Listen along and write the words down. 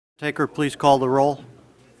Taker, please call the roll.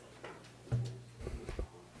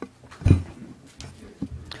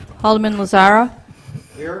 Alderman Lazara.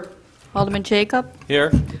 Here. Alderman Jacob.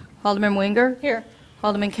 Here. Alderman Winger. Here.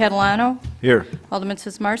 Alderman Catalano. Here. Alderman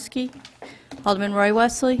Sismarski. Alderman Roy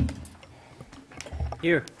Wesley.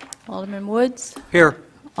 Here. Alderman Woods. Here.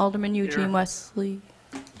 Alderman Eugene Wesley.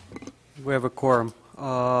 We have a quorum.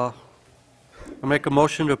 I'll make a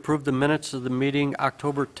motion to approve the minutes of the meeting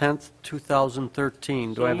October 10th,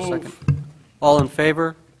 2013. Do I have a second? All in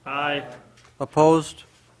favor? Aye. Opposed?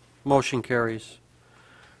 Motion carries.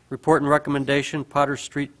 Report and recommendation, Potter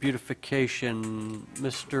Street beautification.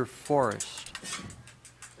 Mr. Forrest.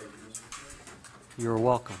 You're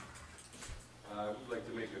welcome. I would like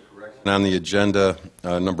to make a correction. On the agenda,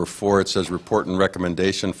 number 4, it says report and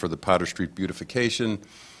recommendation for the Potter Street beautification.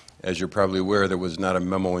 As you're probably aware, there was not a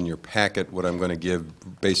memo in your packet. What I'm going to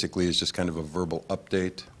give basically is just kind of a verbal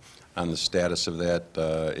update on the status of that.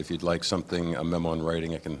 If you'd like something, a memo in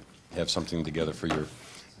writing, I can have something together for your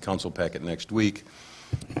council packet next week.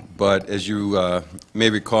 But as you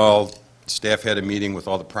may recall, staff had a meeting with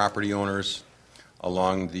all the property owners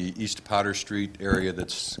along the East Potter Street area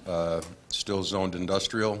that's still zoned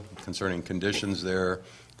industrial, concerning conditions there,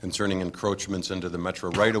 concerning encroachments into the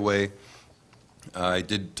Metro right-of-way. I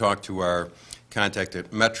did talk to our contact at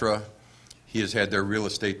Metra. He has had their real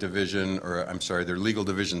estate division, or I'm sorry, their legal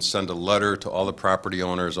division send a letter to all the property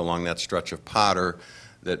owners along that stretch of Potter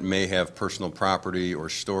that may have personal property or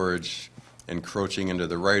storage encroaching into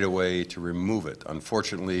the right-of-way to remove it.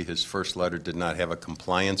 Unfortunately, his first letter did not have a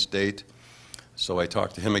compliance date. So I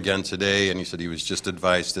talked to him again today, and he said he was just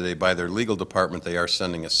advised today by their legal department they are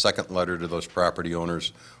sending a second letter to those property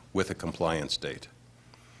owners with a compliance date.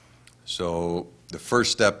 So the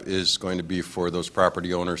first step is going to be for those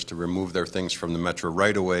property owners to remove their things from the Metro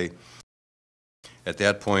right-of-way. At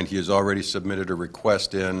that point, he has already submitted a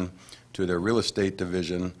request in to their real estate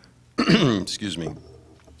division, excuse me,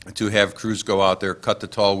 to have crews go out there, cut the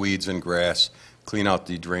tall weeds and grass, clean out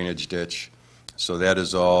the drainage ditch. So that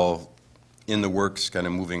is all in the works, kind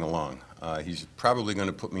of moving along. He's probably going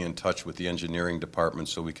to put me in touch with the engineering department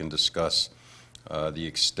so we can discuss the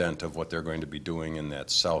extent of what they're going to be doing in that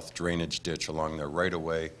south drainage ditch along their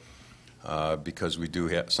right-of-way, because we do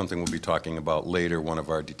have something we'll be talking about later. One of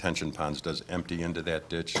our detention ponds does empty into that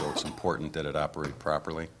ditch, so it's important that it operate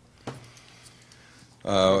properly.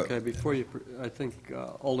 Okay, before you, I think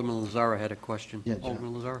Alderman Lazara had a question. Yeah, John.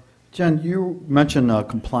 Alderman Lazara. Jen, you mentioned a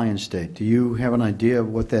compliance date. Do you have an idea of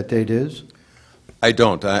what that date is? I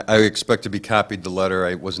don't. I expect to be copied the letter.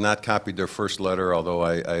 I was not copied their first letter, although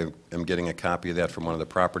I am getting a copy of that from one of the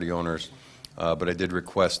property owners. But I did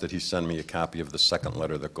request that he send me a copy of the second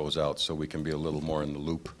letter that goes out so we can be a little more in the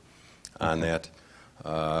loop on that.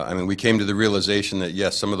 I mean, we came to the realization that,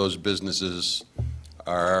 yes, some of those businesses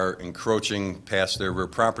are encroaching past their rear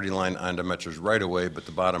property line onto Metro's right-of-way, but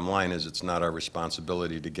the bottom line is it's not our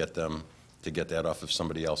responsibility to get them to get that off of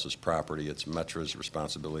somebody else's property. It's Metro's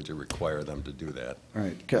responsibility to require them to do that. All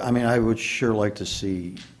right. I mean, I would sure like to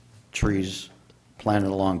see trees planted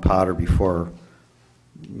along Potter before,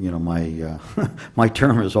 you know, my my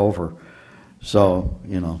term is over. So,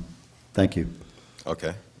 you know, thank you.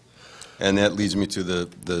 Okay. And that leads me to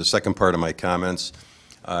the second part of my comments.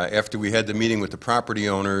 After we had the meeting with the property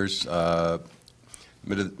owners,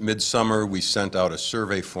 midsummer, we sent out a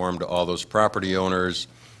survey form to all those property owners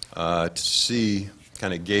to see,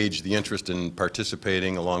 kind of gauge the interest in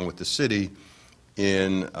participating along with the city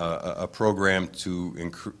in a program to,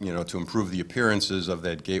 to improve the appearances of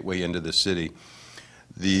that gateway into the city.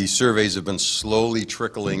 The surveys have been slowly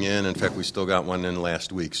trickling in. In fact, we still got one in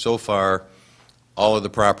last week. So far, all of the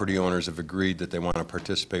property owners have agreed that they want to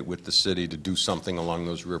participate with the city to do something along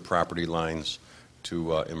those rear property lines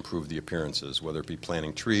to improve the appearances, whether it be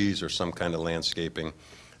planting trees or some kind of landscaping.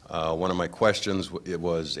 One of my questions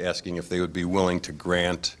was asking if they would be willing to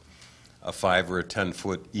grant a 5 or a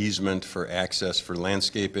 10-foot easement for access for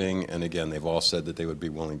landscaping, and again, they've all said that they would be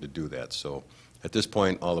willing to do that. So at this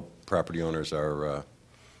point, all the property owners are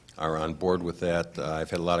on board with that.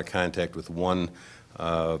 I've had a lot of contact with one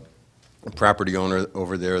property owner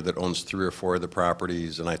over there that owns 3 or 4 of the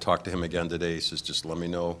properties, and I talked to him again today. He says, just let me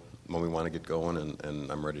know when we want to get going,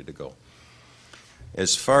 and I'm ready to go.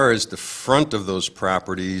 As far as the front of those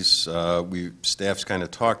properties, staff's kind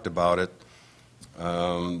of talked about it,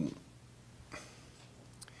 and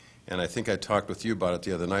I think I talked with you about it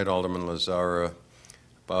the other night, Alderman Lazara,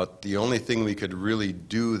 about the only thing we could really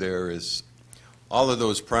do there is all of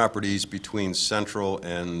those properties between Central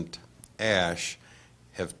and Ash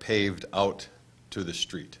have paved out to the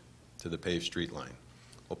street, to the paved street line.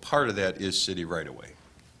 Well, part of that is city right-of-way.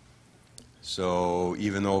 So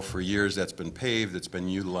even though for years that's been paved, it's been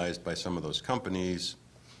utilized by some of those companies,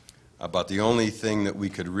 about the only thing that we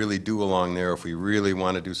could really do along there, if we really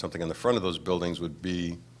want to do something on the front of those buildings, would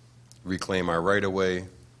be reclaim our right-of-way,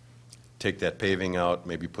 take that paving out,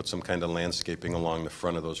 maybe put some kind of landscaping along the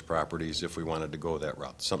front of those properties if we wanted to go that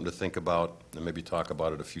route. Something to think about, and maybe talk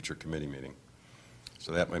about at a future committee meeting.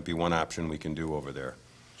 So that might be one option we can do over there.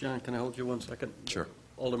 John, can I hold you 1 second? Sure.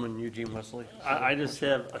 Alderman Eugene Wesley. I just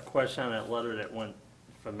have a question on that letter that went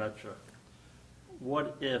from Metro.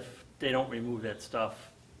 What if they don't remove that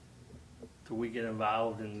stuff? Do we get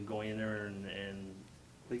involved in going in there and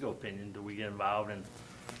legal opinion, do we get involved and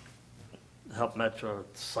help Metro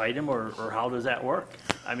cite him, or how does that work?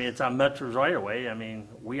 I mean, it's on Metro's right of way. I mean,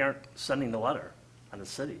 we aren't sending the letter on the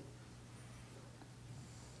city.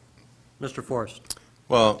 Mr. Forrest.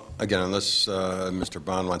 Well, again, unless Mr.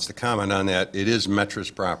 Bond wants to comment on that, it is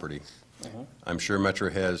Metro's property. I'm sure Metro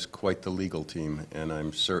has quite the legal team, and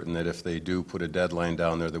I'm certain that if they do put a deadline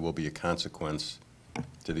down there, there will be a consequence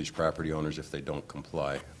to these property owners if they don't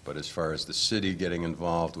comply. But as far as the city getting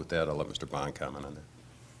involved with that, I'll let Mr. Bond comment on that.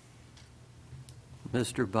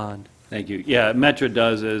 Mr. Bond. Thank you. Yeah, Metro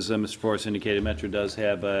does, as Mr. Forrest indicated, Metro does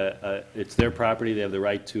have it's their property. They have the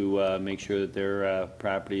right to make sure that their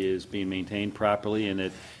property is being maintained properly, and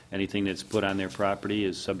that anything that's put on their property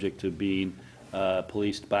is subject to being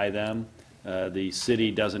policed by them. The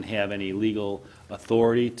city doesn't have any legal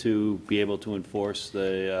authority to be able to enforce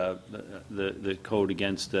the code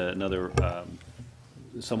against another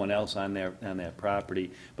someone else on that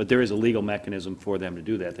property, but there is a legal mechanism for them to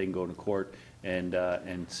do that. They can go to court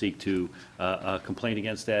and seek to complain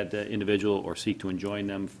against that individual, or seek to enjoin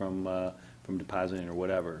them from depositing or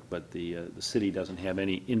whatever. But the city doesn't have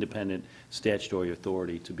any independent statutory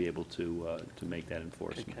authority to be able to make that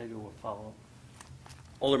enforcement. Can I do a follow-up?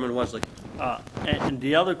 Alderman Wesley. And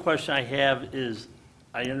the other question I have is,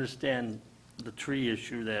 I understand the tree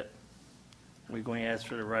issue, that we're going to ask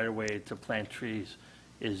for the right-of-way to plant trees.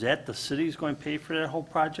 Is that the city's going to pay for that whole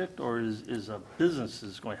project, or is a business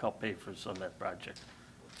is going to help pay for some of that project?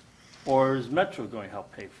 Or is Metro going to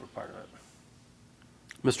help pay for part of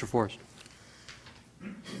it? Mr. Forrest.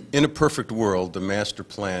 In a perfect world, the master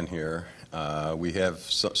plan here, we have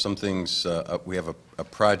some things, we have a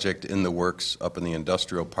project in the works up in the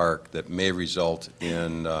industrial park that may result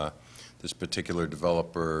in this particular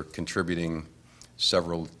developer contributing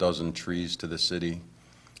several dozen trees to the city.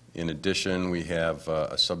 In addition, we have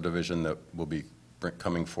a subdivision that will be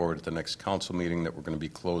coming forward at the next council meeting that we're going to be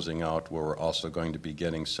closing out, where we're also going to be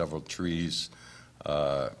getting several trees.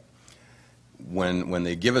 When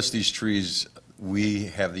they give us these trees, we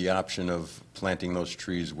have the option of planting those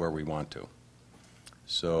trees where we want to.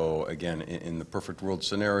 So again, in the perfect world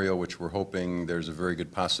scenario, which we're hoping, there's a very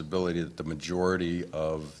good possibility that the majority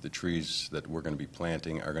of the trees that we're going to be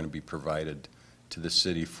planting are going to be provided to the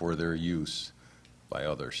city for their use by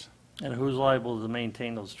others. And who's liable to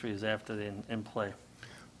maintain those trees after they're in play?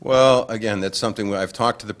 Well, again, that's something I've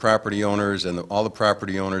talked to the property owners, and all the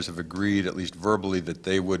property owners have agreed, at least verbally, that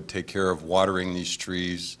they would take care of watering these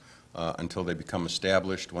trees until they become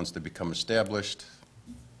established. Once they become established,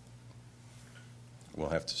 we'll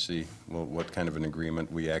have to see what kind of an agreement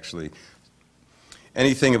we actually.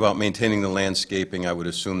 Anything about maintaining the landscaping, I would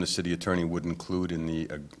assume the city attorney would include in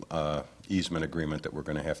the easement agreement that we're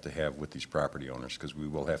going to have with these property owners, because we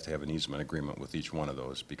will have to have an easement agreement with each one of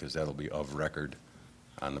those, because that'll be of record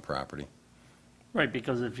on the property. Right,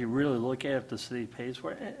 because if you really look at it, the city pays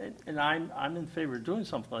for it, and I'm in favor of doing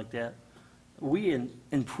something like that. We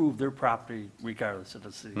improve their property regardless of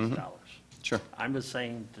the city's dollars. Sure. I'm just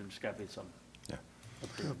saying there's got to be some. Yeah.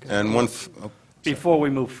 And Before we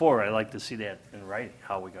move forward, I'd like to see that in writing,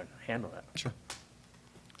 how we're going to handle that. Sure.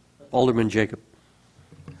 Alderman Jacob.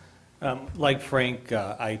 Like Frank,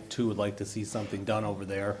 I too would like to see something done over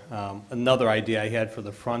there. Another idea I had for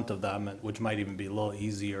the front of them, which might even be a little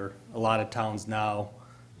easier, a lot of towns now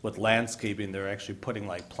with landscaping, they're actually putting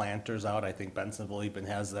like planters out. I think Bensonville even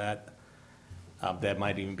has that. That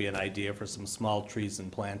might even be an idea for some small trees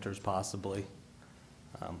and planters possibly.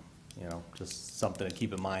 You know, just something to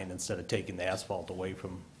keep in mind instead of taking the asphalt away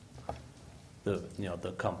from the, you know,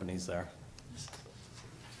 the companies there.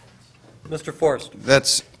 Mr. Forrest.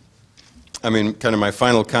 That's, I mean, kind of my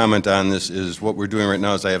final comment on this is what we're doing right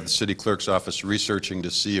now is I have the city clerk's office researching to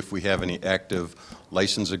see if we have any active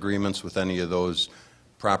license agreements with any of those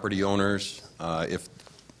property owners.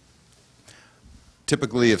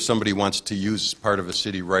 Typically, if somebody wants to use part of a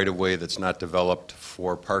city right-of-way that's not developed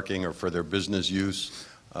for parking or for their business use,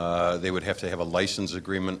 they would have to have a license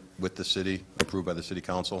agreement with the city, approved by the city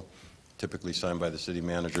council, typically signed by the city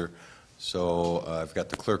manager. So I've got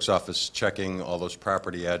the clerk's office checking all those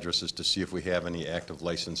property addresses to see if we have any active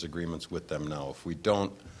license agreements with them now. If we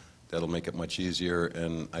don't, that'll make it much easier,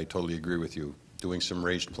 and I totally agree with you. Doing some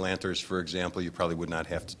raised planters, for example, you probably would not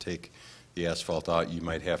have to take the asphalt out. You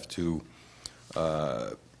might have to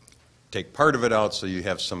take part of it out so you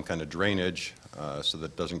have some kind of drainage so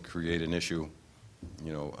that doesn't create an issue,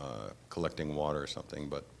 collecting water or something.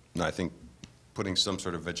 But no, I think putting some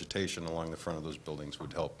sort of vegetation along the front of those buildings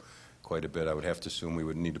would help quite a bit. I would have to assume we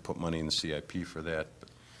would need to put money in the CIP for that, but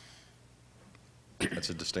that's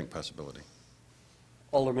a distinct possibility.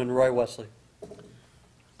 Alderman Roy Wesley.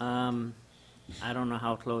 I don't know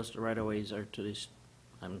how close the right-of-ways are to this.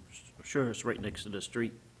 I'm sure it's right next to the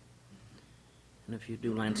street. And if you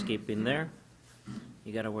do landscaping there,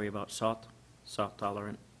 you got to worry about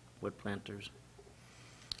salt-tolerant wood planters.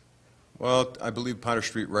 Well, I believe Potter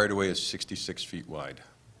Street right-of-way is 66 feet wide.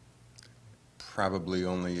 Probably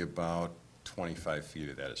only about 25 feet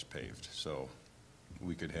of that is paved. So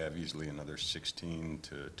we could have easily another 16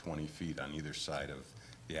 to 20 feet on either side of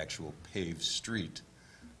the actual paved street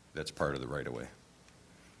that's part of the right-of-way.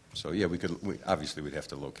 So, yeah, obviously we'd have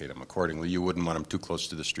to locate them accordingly. You wouldn't want them too close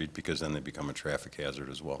to the street because then they become a traffic hazard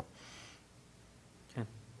as well. Okay.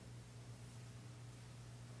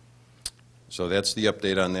 So that's the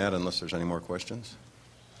update on that, unless there's any more questions.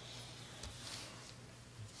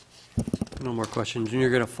 No more questions. And you're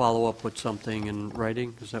going to follow up with something in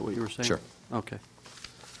writing? Is that what you were saying? Sure. Okay.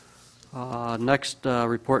 Next,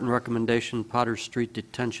 report and recommendation, Potter Street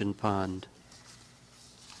Detention Pond.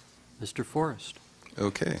 Mr. Forrest.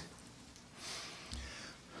 Okay.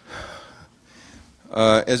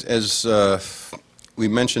 As we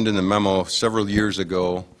mentioned in the memo, several years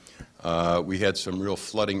ago, we had some real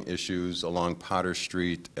flooding issues along Potter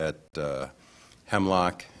Street at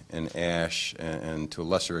Hemlock and Ash, and to a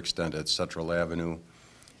lesser extent at Central Avenue.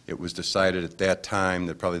 It was decided at that time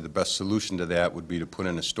that probably the best solution to that would be to put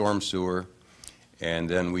in a storm sewer, and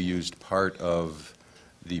then we used part of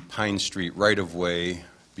the Pine Street right-of-way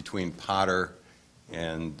between Potter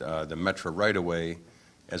and the Metro right-of-way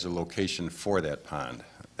as a location for that pond.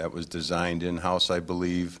 That was designed in-house, I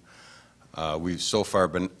believe. We've so far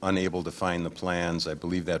been unable to find the plans. I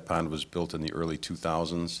believe that pond was built in the early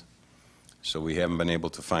 2000s, so we haven't been able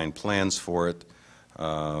to find plans for it.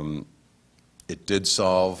 It did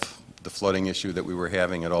solve the flooding issue that we were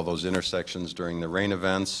having at all those intersections during the rain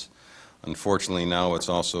events. Unfortunately, now it's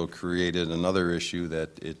also created another issue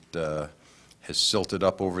that it has silted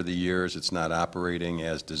up over the years. It's not operating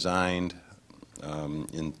as designed.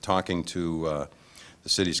 In talking to the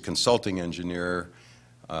city's consulting engineer,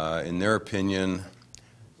 in their opinion,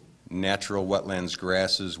 natural wetlands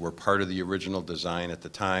grasses were part of the original design at the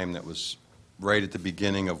time. That was right at the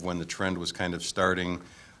beginning of when the trend was kind of starting.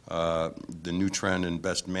 The new trend in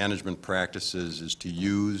best management practices is to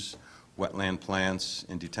use wetland plants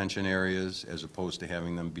in detention areas as opposed to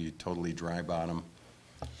having them be totally dry bottom.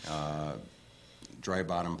 Dry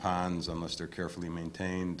bottom ponds, unless they're carefully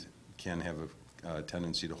maintained, can have a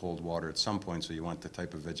tendency to hold water at some point, so you want the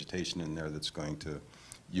type of vegetation in there that's going to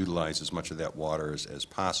utilize as much of that water as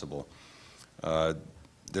possible.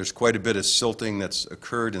 There's quite a bit of silting that's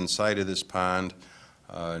occurred inside of this pond.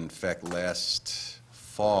 In fact, last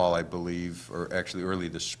fall, I believe, or actually early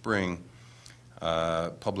this spring,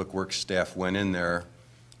 Public Works staff went in there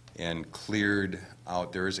and cleared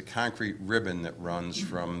out. There is a concrete ribbon that runs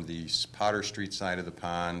from the Potter Street side of the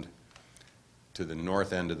pond to the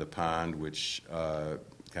north end of the pond, which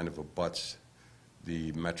kind of abuts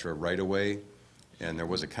the Metro right-of-way. And there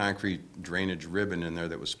was a concrete drainage ribbon in there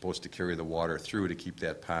that was supposed to carry the water through to keep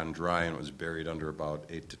that pond dry, and it was buried under about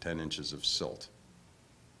 8 to 10 inches of silt.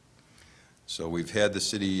 So we've had the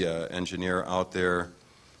city engineer out there.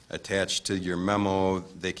 Attached to your memo,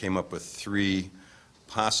 they came up with 3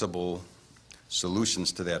 possible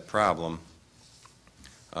solutions to that problem.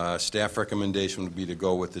 Staff recommendation would be to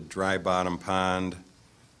go with the dry bottom pond,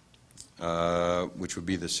 which would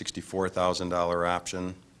be the $64,000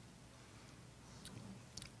 option.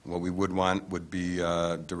 What we would want would be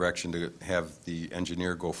direction to have the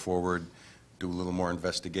engineer go forward, do a little more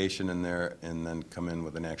investigation in there, and then come in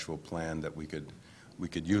with an actual plan that we could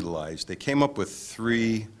utilize. They came up with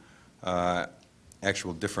 3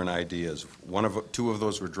 actual different ideas. 2 of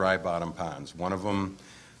those were dry bottom ponds. One of them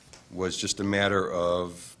was just a matter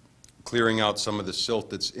of clearing out some of the silt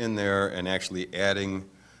that's in there and actually adding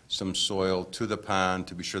some soil to the pond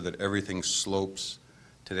to be sure that everything slopes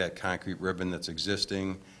to that concrete ribbon that's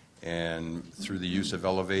existing, and through the use of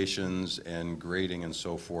elevations and grading and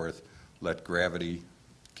so forth, let gravity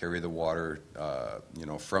carry the water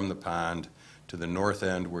from the pond to the north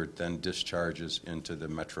end where it then discharges into the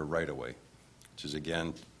Metro right-of-way, which is,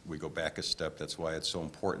 again, we go back a step. That's why it's so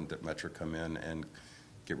important that Metro come in and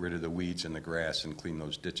get rid of the weeds and the grass and clean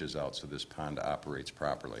those ditches out so this pond operates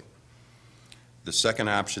properly. The second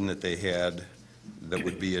option that they had that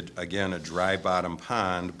would be, again, a dry bottom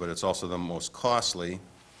pond, but it's also the most costly,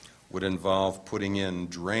 would involve putting in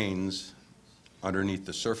drains underneath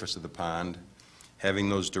the surface of the pond, having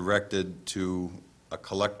those directed to a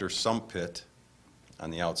collector sump pit on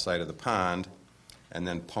the outside of the pond, and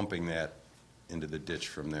then pumping that into the ditch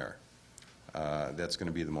from there. That's going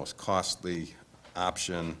to be the most costly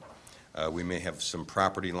option. We may have some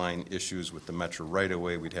property line issues with the Metro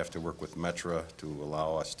right-of-way. We'd have to work with Metro to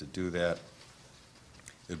allow us to do that.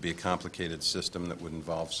 It would be a complicated system that would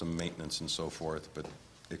involve some maintenance and so forth, but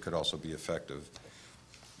it could also be effective.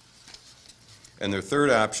 And their third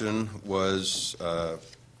option was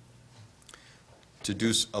to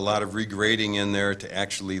do a lot of regrading in there to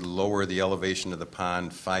actually lower the elevation of the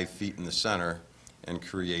pond 5 feet in the center and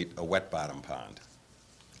create a wet bottom pond.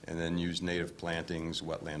 And then use native plantings,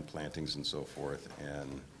 wetland plantings and so forth,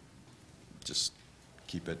 and just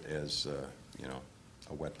keep it as, you know,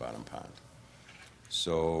 a wet bottom pond.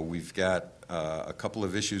 So we've got a couple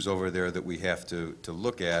of issues over there that we have to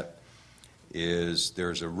look at. Is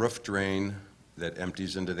there's a roof drain that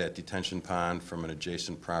empties into that detention pond from an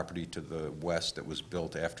adjacent property to the west that was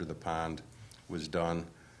built after the pond was done.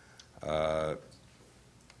 I've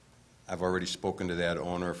already spoken to that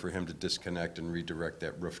owner. For him to disconnect and redirect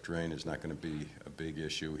that roof drain is not going to be a big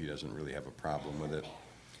issue. He doesn't really have a problem with it.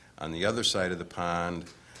 On the other side of the pond,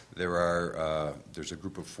 there's a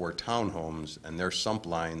group of 4 townhomes, and their sump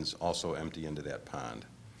lines also empty into that pond.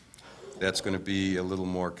 That's going to be a little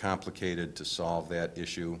more complicated to solve that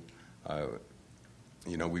issue.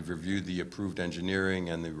 You know, we've reviewed the approved engineering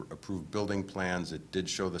and the approved building plans. It did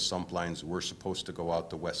show the sump lines were supposed to go out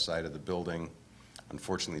the west side of the building.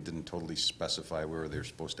 Unfortunately, it didn't totally specify where they're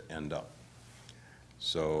supposed to end up.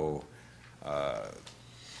 So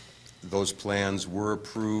those plans were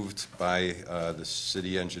approved by the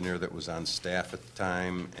city engineer that was on staff at the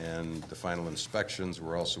time, and the final inspections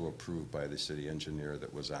were also approved by the city engineer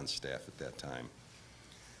that was on staff at that time.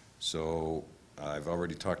 So I've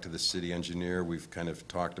already talked to the city engineer. We've kind of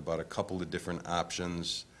talked about a couple of different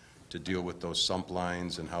options to deal with those sump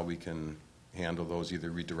lines and how we can handle those, either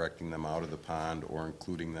redirecting them out of the pond or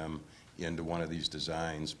including them into one of these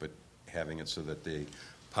designs, but having it so that they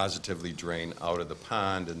positively drain out of the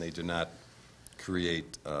pond and they do not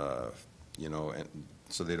create, you know, and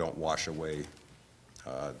so they don't wash away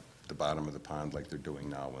the bottom of the pond like they're doing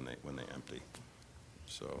now when they empty.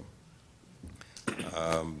 So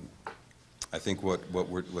I think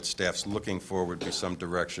what staff's looking for would be some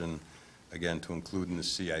direction, again, to include in the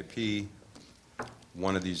CIP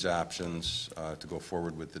one of these options to go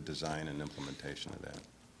forward with the design and implementation of that.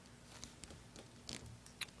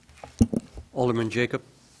 Alderman Jacob.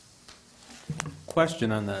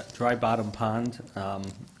 Question on the dry bottom pond.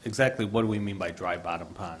 Exactly what do we mean by dry bottom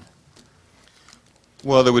pond?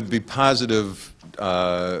 Well, there would be positive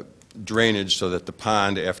drainage so that the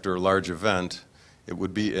pond, after a large event, it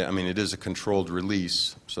would be, I mean, it is a controlled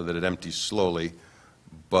release so that it empties slowly,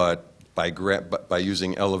 but by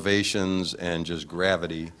using elevations and just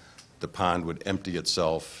gravity, the pond would empty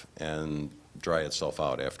itself and dry itself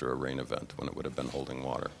out after a rain event when it would have been holding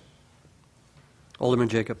water. Alderman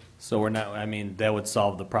Jacob. So we're not, I mean, that would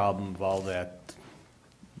solve the problem of all that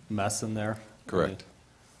mess in there? Correct.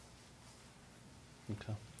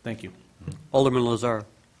 Okay, thank you. Alderman Lazar.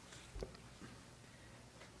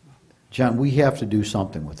 John, we have to do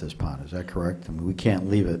something with this pond, is that correct? I mean, we can't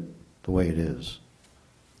leave it the way it is.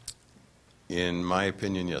 In my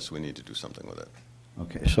opinion, yes, we need to do something with it.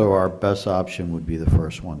 Okay, so our best option would be the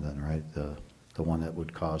first one then, right? The one that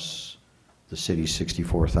would cost the city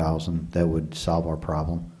 $64,000, that would solve our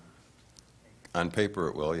problem? On paper,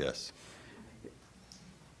 it will, yes.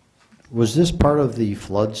 Was this part of the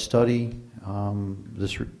flood study,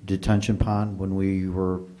 this detention pond, when we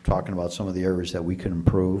were talking about some of the areas that we could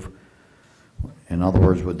improve? In other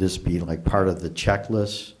words, would this be like part of the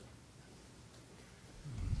checklist?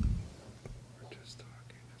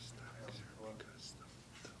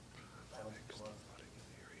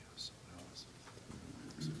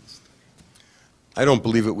 I don't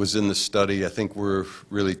believe it was in the study. I think we're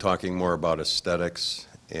really talking more about aesthetics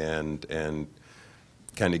and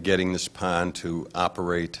kind of getting this pond to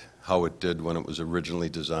operate how it did when it was originally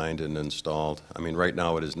designed and installed. I mean, right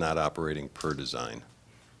now it is not operating per design.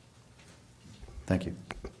 Thank you.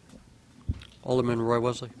 Alderman Roy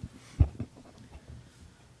Wesley.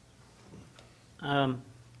 John,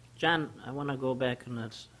 I want to go back on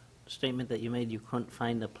that statement that you made, you couldn't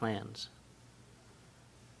find the plans.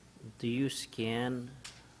 Do you scan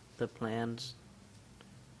the plans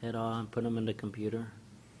at all and put them in the computer?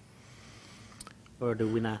 Or do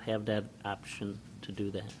we not have that option to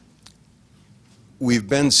do that? We've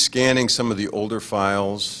been scanning some of the older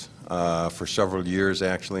files for several years,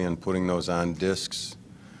 actually, and putting those on disks.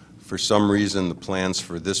 For some reason, the plans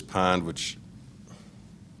for this pond, which,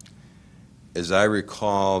 as I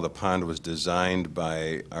recall, the pond was designed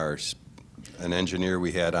by an engineer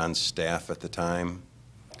we had on staff at the time.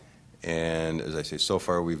 And as I say, so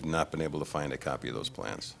far, we've not been able to find a copy of those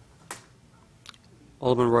plans.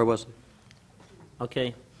 Alderman Roy Wesley.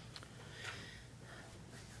 Okay.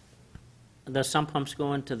 The sump pumps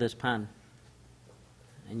go into this pond,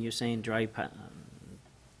 and you're saying dry pond.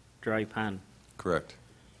 Correct.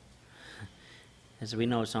 As we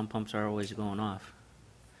know, sump pumps are always going off.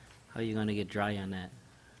 How are you going to get dry on that?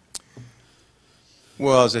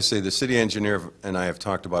 Well, as I say, the city engineer and I have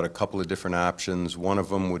talked about a couple of different options. One of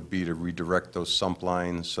them would be to redirect those sump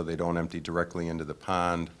lines so they don't empty directly into the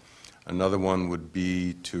pond. Another one would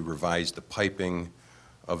be to revise the piping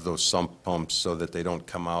of those sump pumps so that they don't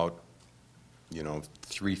come out,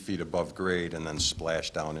 3 feet above grade and then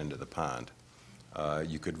splash down into the pond.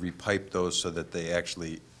 You could repipe those so that they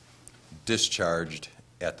actually discharged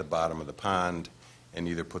at the bottom of the pond and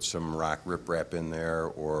either put some rock riprap in there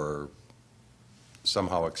or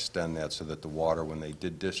somehow extend that so that the water, when they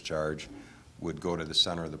did discharge, would go to the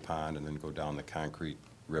center of the pond and then go down the concrete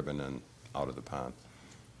ribbon and out of the pond.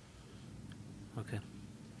 Okay.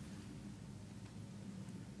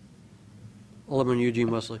 Alderman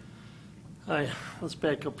Eugene Wesley. Hi, let's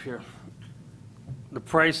back up here. The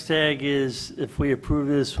price tag is, if we approve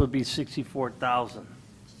this, would be $64,000.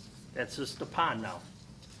 That's just the pond now.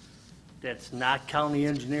 That's not county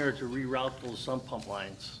engineer to reroute those sump pump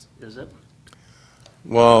lines, is it?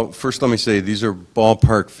 Well, first let me say, these are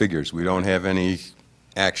ballpark figures. We don't have any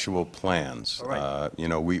actual plans. All right.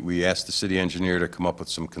 We asked the city engineer to come up with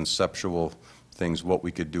some conceptual things, what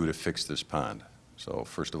we could do to fix this pond. So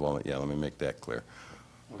first of all, yeah, let me make that clear.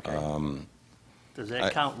 Okay. Does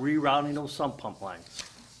that count rerouting those sump pump lines?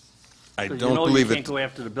 I 'Cause don't believe you it. can't go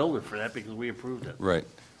after the builder for that because we approved it. Right.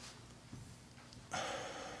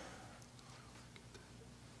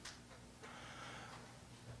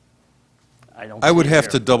 I would see it have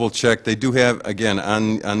to here. double check. They do have, again,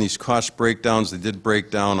 on these cost breakdowns, they did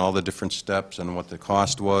break down all the different steps and what the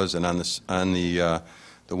cost was, and on the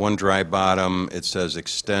one dry bottom, it says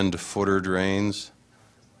extend footer drains.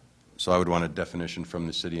 So I would want a definition from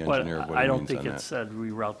the city engineer of But what I he don't means think on it that. said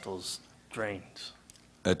reroute those drains.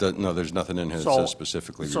 No, there's nothing in here that So- says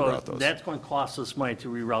specifically reroute So those. that's going to cost us money to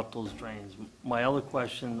reroute those drains. My other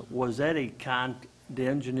question, was that the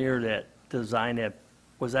engineer that designed that,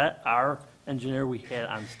 was that our engineer we had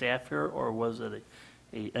on staff here, or was it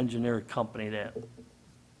a engineering company that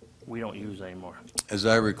we don't use anymore? As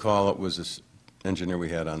I recall, it was this engineer we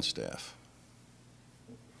had on staff.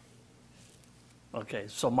 Okay,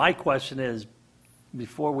 so my question is,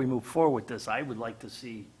 before we move forward with this, I would like to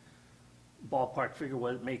see ballpark figure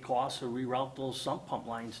what it may cost to reroute those sump pump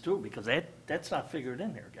lines too, because that's not figured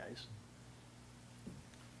in there, guys.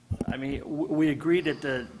 I mean, we agreed that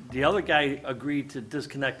the other guy agreed to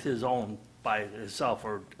disconnect his own by himself,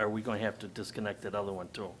 or are we going to have to disconnect that other one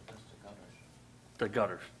too? The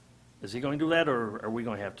gutters. Is he going to do that, or are we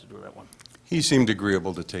going to have to do that one? He seemed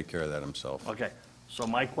agreeable to take care of that himself. Okay, so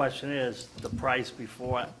my question is, the price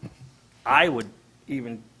before I would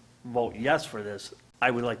even vote yes for this, I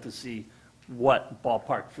would like to see what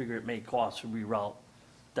ballpark figure it may cost to reroute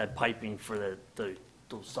that piping for those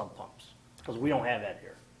sump pumps, because we don't have that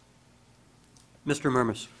here. Mr.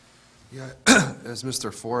 Murmas. Yeah, as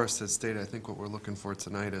Mr. Forrest has stated, I think what we're looking for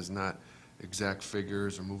tonight is not exact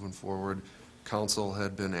figures or moving forward. Council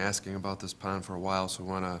had been asking about this pond for a while, so we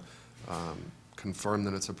want to confirm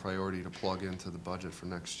that it's a priority to plug into the budget for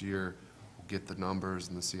next year, get the numbers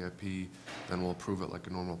and the CIP, then we'll approve it like a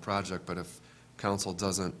normal project. But if council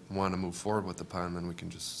doesn't want to move forward with the pond, then we can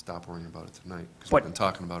just stop worrying about it tonight, because we've But- been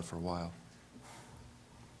talking about it for a while.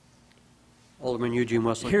 Alderman Eugene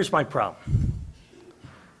Wesley. Here's my problem.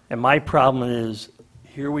 And my problem is,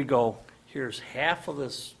 here we go, here's half of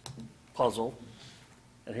this puzzle,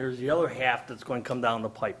 and here's the other half that's going to come down the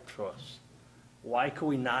pipe to us. Why could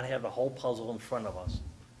we not have the whole puzzle in front of us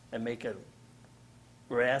and make a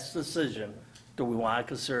rash decision, do we want to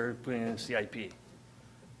consider putting in a CIP?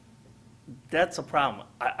 That's a problem.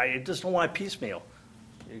 I just don't want to piecemeal.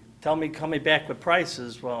 You tell me coming back with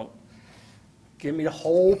prices, well, give me the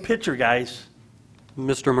whole picture, guys.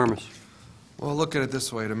 Mr. Murmas. Well, look at it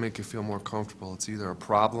this way to make you feel more comfortable. It's either a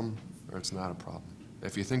problem or it's not a problem.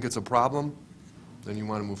 If you think it's a problem, then you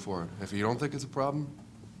want to move forward. If you don't think it's a problem,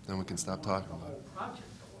 then we can stop talking about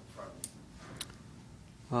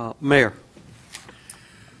it. Mayor?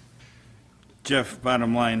 Jeff,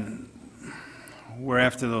 bottom line, we're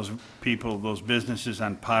after those people, those businesses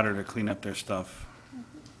on Potter to clean up their stuff.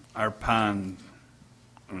 Our pond,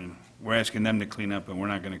 I mean, we're asking them to clean up, and we're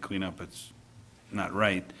not going to clean up. It's not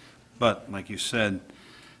right. But, like you said,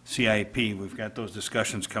 CIP, we've got those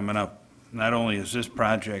discussions coming up. Not only is this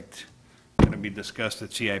project going to be discussed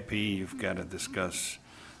at CIP, you've got to discuss,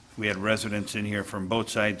 we had residents in here from both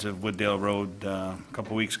sides of Wooddale Road a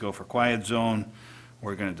couple weeks ago for Quiet Zone.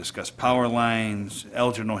 We're going to discuss power lines,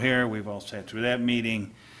 Elgin O'Hare, we've all sat through that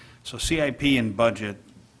meeting. So CIP and budget,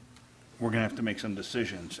 we're going to have to make some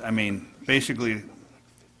decisions. I mean, basically,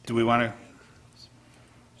 do we want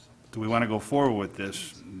to go forward with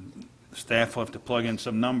this? Staff will have to plug in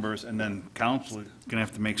some numbers, and then council is going to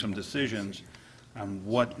have to make some decisions on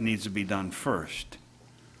what needs to be done first.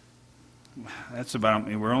 That's about, I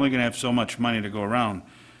mean, we're only going to have so much money to go around,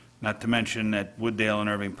 not to mention at Wooddale and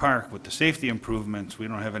Irving Park, with the safety improvements, we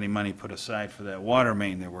don't have any money put aside for that water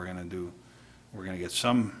main that we're going to do. We're going to get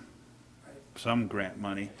some grant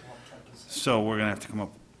money, so we're going to have to come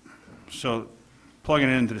up. So plugging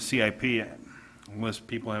it into the CIP, unless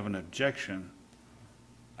people have an objection,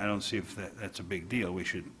 I don't see if that's a big deal. We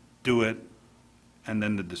should do it, and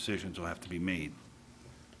then the decisions will have to be made.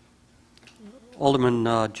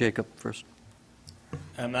 Alderman Jacob first.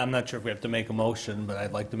 I'm not sure if we have to make a motion, but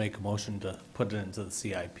I'd like to make a motion to put it into the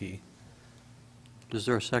CIP. Is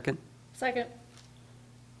there a second? Second.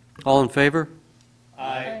 All in favor?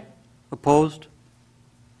 Aye. Opposed?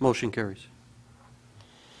 Motion carries.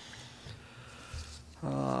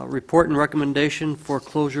 Report and recommendation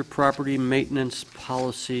foreclosure property maintenance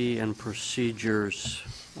policy and procedures.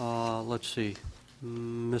 Let's see.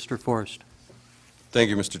 Mr. Forrest. Thank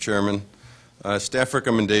you, Mr. Chairman. Staff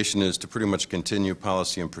recommendation is to pretty much continue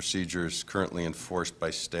policy and procedures currently enforced by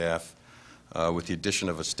staff, with the addition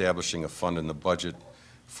of establishing a fund in the budget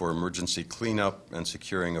for emergency cleanup and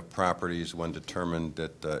securing of properties when determined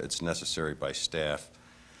that it's necessary by staff.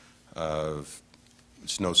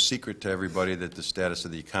 It's no secret to everybody that the status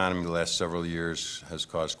of the economy the last several years has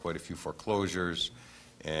caused quite a few foreclosures,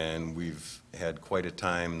 and we've had quite a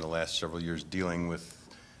time in the last several years dealing with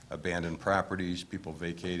abandoned properties, people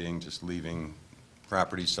vacating, just leaving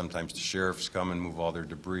properties. Sometimes the sheriffs come and move all their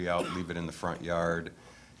debris out, leave it in the front yard,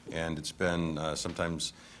 and it's been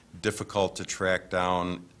sometimes difficult to track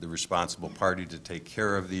down the responsible party to take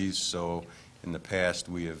care of these. So in the past,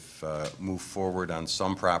 we have moved forward on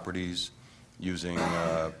some properties using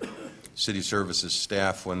city services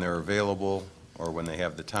staff when they're available or when they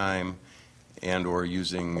have the time, and or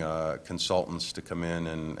using consultants to come in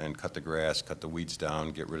and cut the grass, cut the weeds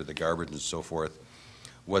down, get rid of the garbage and so forth.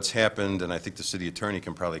 What's happened, and I think the city attorney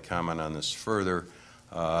can probably comment on this further,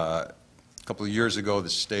 a couple of years ago,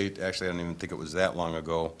 the state, actually I don't even think it was that long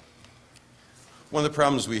ago, one of the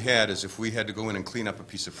problems we had is if we had to go in and clean up a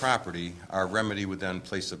piece of property, our remedy would then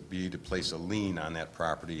be to place a lien on that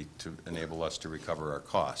property to enable us to recover our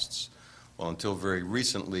costs. Well, until very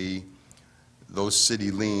recently, those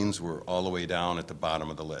city liens were all the way down at the bottom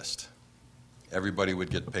of the list. Everybody would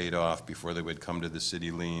get paid off before they would come to the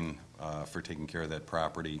city lien for taking care of that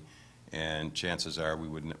property, and chances are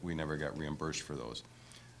we never got reimbursed for those.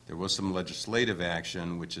 There was some legislative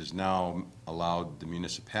action which has now allowed the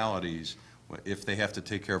municipalities, if they have to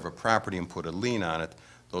take care of a property and put a lien on it,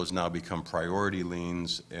 those now become priority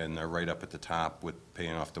liens, and they're right up at the top with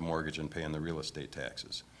paying off the mortgage and paying the real estate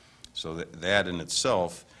taxes. So that in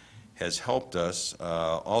itself has helped us.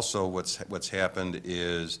 Also, what's happened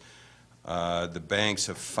is the banks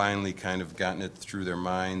have finally kind of gotten it through their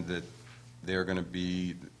mind that there are going to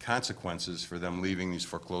be consequences for them leaving these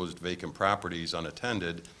foreclosed vacant properties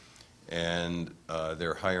unattended, and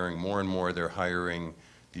they're hiring more and more. They're hiring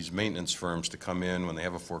these maintenance firms to come in when they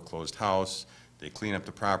have a foreclosed house. They clean up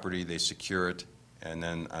the property, they secure it, and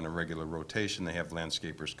then on a regular rotation, they have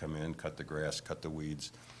landscapers come in, cut the grass, cut the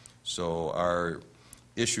weeds. So our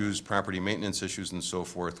issues, property maintenance issues and so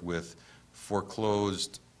forth with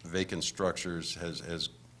foreclosed vacant structures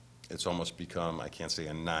it's almost become, I can't say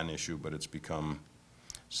a non-issue, but it's become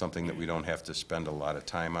something that we don't have to spend a lot of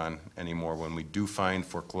time on anymore. When we do find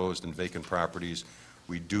foreclosed and vacant properties,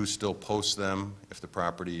 we do still post them if the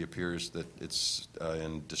property appears that it's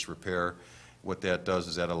in disrepair. What that does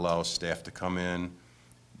is that allows staff to come in,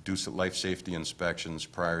 do some life safety inspections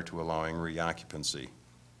prior to allowing reoccupancy.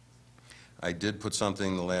 I did put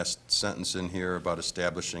something, the last sentence in here, about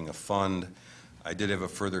establishing a fund. I did have a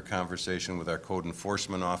further conversation with our code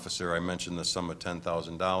enforcement officer. I mentioned the sum of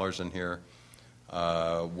 $10,000 in here.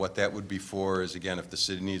 What that would be for is, again, if the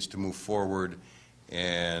city needs to move forward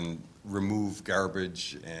and remove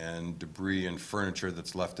garbage and debris and furniture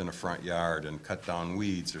that's left in a front yard and cut down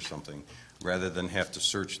weeds or something, rather than have to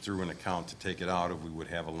search through an account to take it out, if we would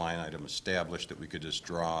have a line item established that we could just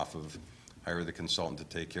draw off of, hire the consultant to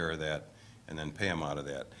take care of that, and then pay them out of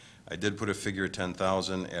that. I did put a figure of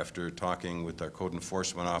 10,000 after talking with our code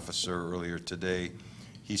enforcement officer earlier today.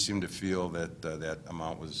 He seemed to feel that that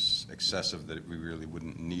amount was excessive, that we really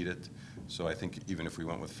wouldn't need it. So I think even if we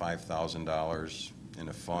went with $5,000 in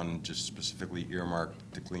a fund just specifically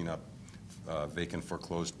earmarked to clean up vacant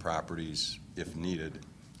foreclosed properties if needed,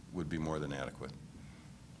 would be more than adequate.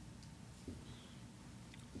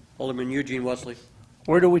 Alderman Eugene Wesley.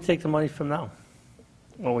 Where do we take the money from now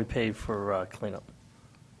when we pay for cleanup?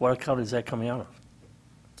 What account is that coming out of?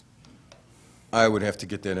 I would have to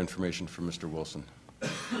get that information from Mr. Wilson.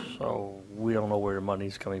 So we don't know where the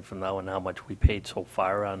money's coming from now and how much we paid so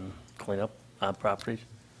far on cleanup on properties?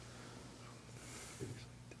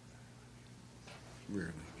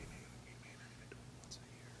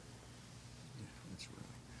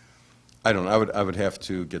 I don't know. I would have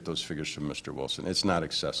to get those figures from Mr. Wilson. It's not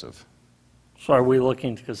excessive. So are we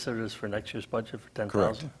looking to consider this for next year's budget for 10,000?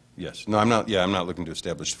 Correct. Yes. No, I'm not, I'm not looking to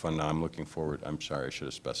establish a fund now. I'm looking forward. I'm sorry, I should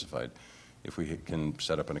have specified. If we can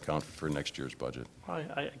set up an account for next year's budget.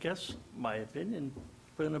 I guess, my opinion,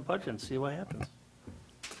 put in a budget and see what happens.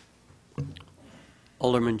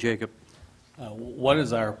 Alderman Jacob. What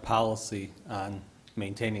is our policy on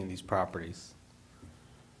maintaining these properties?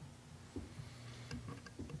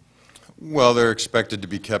 Well, they're expected to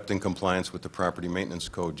be kept in compliance with the property maintenance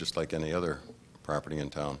code, just like any other property in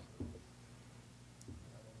town.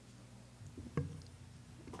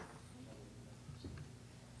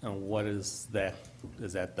 And what is that?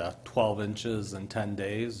 Is that the 12 inches in 10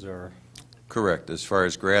 days, or? Correct. As far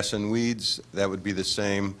as grass and weeds, that would be the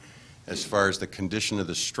same. As far as the condition of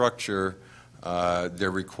the structure, they're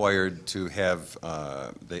required to have,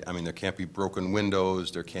 there can't be broken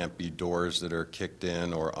windows, there can't be doors that are kicked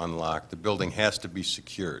in or unlocked. The building has to be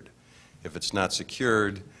secured. If it's not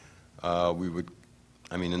secured,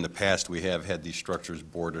 in the past, we have had these structures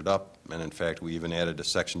boarded up, and in fact, we even added a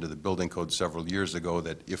section to the building code several years ago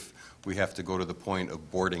that if we have to go to the point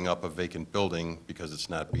of boarding up a vacant building because it's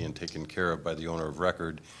not being taken care of by the owner of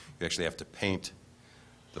record, you actually have to paint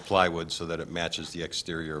the plywood so that it matches the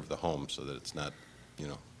exterior of the home, so that it's not,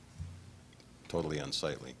 totally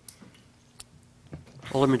unsightly.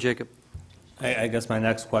 Alderman Jacob. I guess my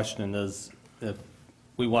next question is, if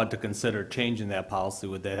we want to consider changing that policy,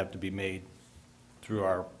 would that have to be made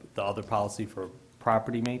through the other policy for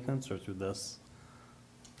property maintenance, or through this?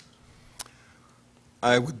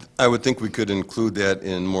 I would think we could include that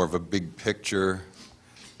in more of a big picture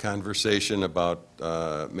conversation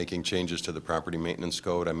about making changes to the property maintenance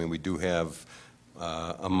code. I mean, we do have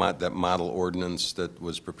that model ordinance that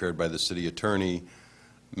was prepared by the city attorney,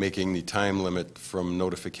 making the time limit from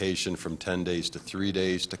notification from 10 days to 3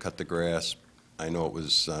 days to cut the grass. I know it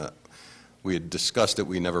was, we had discussed it,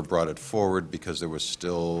 we never brought it forward because there was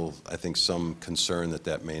still, I think, some concern that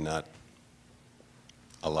that may not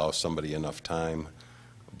allow somebody enough time.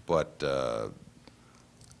 But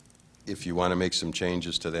if you want to make some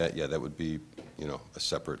changes to that, yeah, that would be, a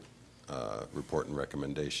separate report and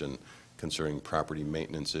recommendation concerning property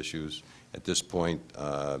maintenance issues. At this point,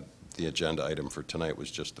 the agenda item for tonight was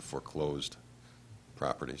just the foreclosed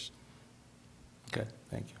properties. Okay,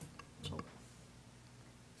 thank you.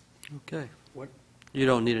 Okay. You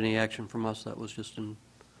don't need any action from us. That was just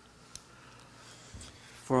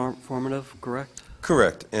informative, correct?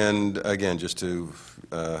 Correct. And again, just to,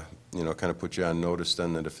 kind of put you on notice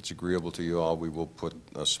then that if it's agreeable to you all, we will put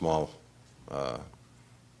a small,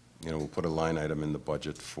 we'll put a line item in the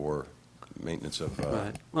budget for maintenance of.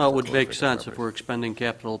 Right. Well, it would make foreclosed sense if properties. we're expending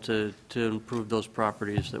capital to improve those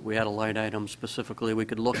properties, that we had a line item specifically we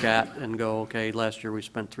could look at and go, okay, last year we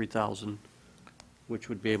spent 3,000, which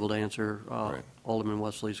would be able to answer Right. Alderman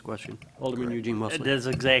Wesley's question. Alderman Eugene Wesley. That's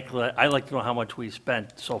exactly, I'd like to know how much we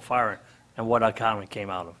spent so far and what account it came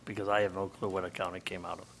out of, because I have no clue what account it came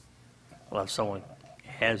out of. Well, if someone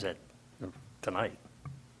has it tonight.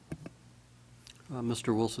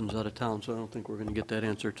 Mr. Wilson's out of town, so I don't think we're going to get that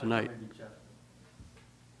answer tonight.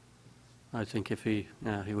 I think if he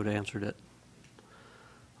would have answered it.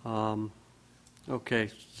 Okay,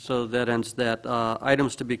 so that ends that.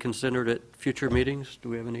 Items to be considered at future meetings, do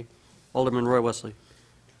we have any? Alderman Roy Wesley.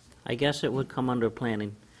 I guess it would come under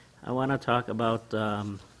planning. I want to talk about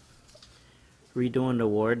redoing the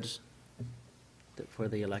wards for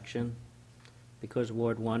the election, because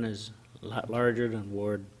Ward 1 is a lot larger than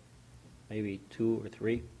Ward maybe 2 or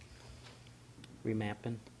 3.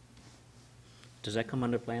 remapping? Does that come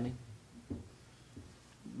under planning?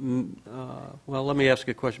 Well, let me ask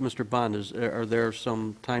a question. Mr. Bond, are there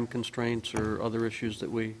some time constraints or other issues that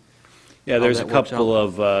we? Yeah, how there's a that works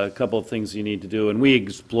couple of things you need to do, and we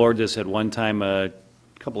explored this at one time a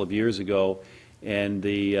couple of years ago, and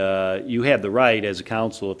you have the right as a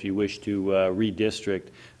council, if you wish to redistrict,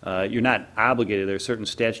 you're not obligated. There are certain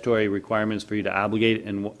statutory requirements for you to obligate,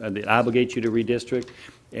 and that obligate you to redistrict,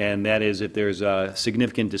 and that is if there's a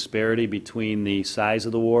significant disparity between the size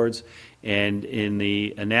of the wards. And in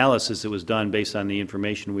the analysis that was done based on the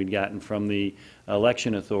information we'd gotten from the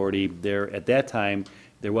election authority, at that time,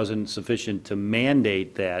 there wasn't sufficient to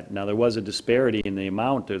mandate that. Now, there was a disparity in the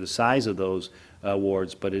amount or the size of those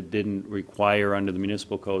wards, but it didn't require under the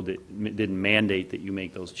municipal code, that didn't mandate that you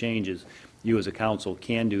make those changes. You as a council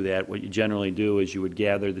can do that. What you generally do is you would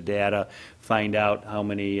gather the data, find out how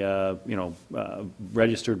many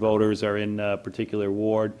registered voters are in a particular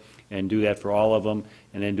ward, and do that for all of them,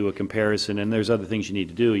 and then do a comparison. And there's other things you need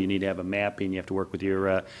to do. You need to have a mapping. You have to work with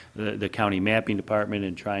your the county mapping department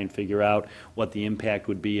and try and figure out what the impact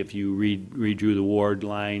would be if you redrew the ward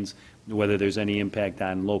lines, whether there's any impact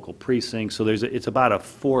on local precincts. So it's about a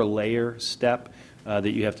 4-layer step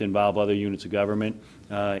that you have to involve other units of government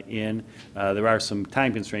in. There are some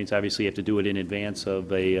time constraints. Obviously, you have to do it in advance of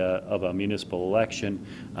a municipal election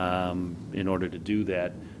in order to do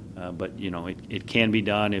that. But, it can be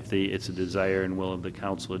done if it's a desire and will of the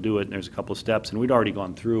council to do it. And there's a couple of steps, and we'd already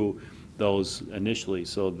gone through those initially,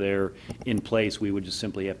 so they're in place. We would just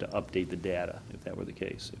simply have to update the data if that were the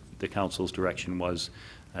case, if the council's direction was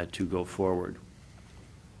to go forward.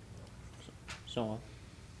 So,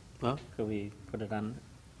 Well, could we put it on,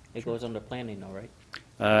 it goes under planning though, right?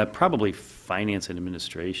 Probably finance and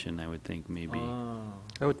administration, I would think, maybe. Oh,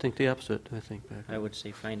 I would think the opposite, I think. I would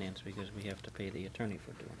say finance because we have to pay the attorney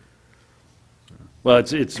for doing it. Well,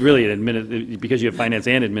 it's really because you have finance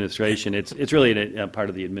and administration, it's really a part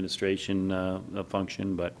of the administration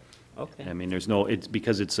function, but, Okay. I mean, it's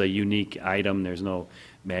because it's a unique item, there's no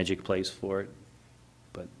magic place for it,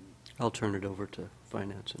 but. I'll turn it over to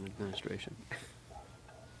Finance and Administration.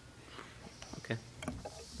 Okay.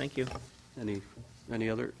 Thank you. Any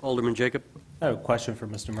other? Alderman Jacob? I have a question for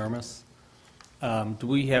Mr. Murmas. Do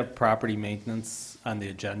we have property maintenance on the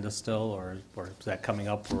agenda still, or is that coming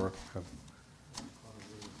up, or?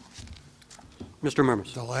 Mr.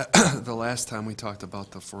 Murmas? The last time we talked about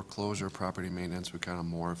the foreclosure property maintenance, we kind of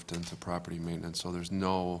morphed into property maintenance, so there's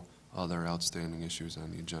no other outstanding issues on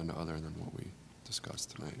the agenda other than what we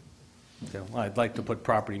discussed tonight. Okay, well, I'd like to put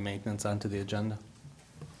property maintenance onto the agenda.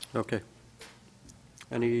 Okay.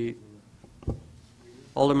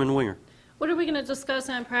 Alderman Winger? What are we going to discuss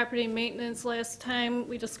on property maintenance? Last time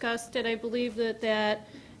we discussed it, I believe that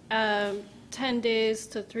 10 days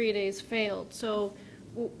to 3 days failed. So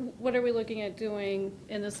what are we looking at doing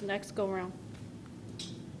in this next go-around?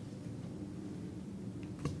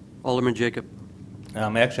 Alderman Jacob?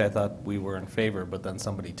 Actually, I thought we were in favor, but then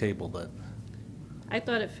somebody tabled it. I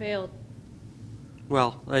thought it failed.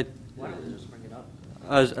 Well, Why don't we just bring it up?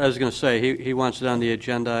 I was going to say, he wants it on the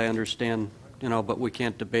agenda, I understand, but we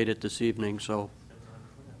can't debate it this evening, so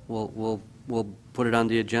we'll put it on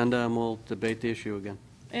the agenda and we'll debate the issue again.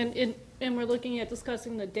 And we're looking at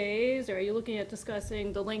discussing the days, or are you looking at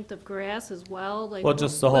discussing the length of grass as well? Like, Well,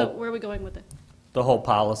 just the whole- where are we going with it? The whole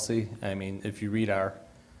policy, I mean, if you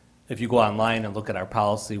go online and look at our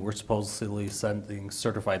policy, we're supposedly sending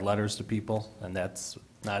certified letters to people, and that's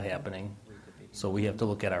not happening. So we have to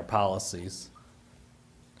look at our policies.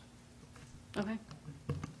 Okay.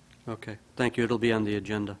 Okay, thank you, it'll be on the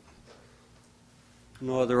agenda.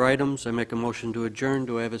 No other items, I make a motion to adjourn,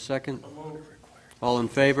 do I have a second? All in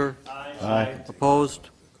favor? Aye. Opposed?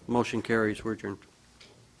 Motion carries, we're adjourned.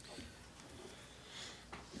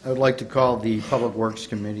 I would like to call the Public Works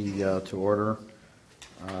Committee to order.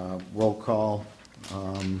 Roll call.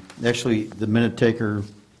 Actually, the minute taker,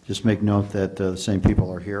 just make note that the same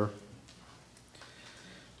people are here.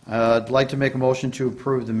 I'd like to make a motion to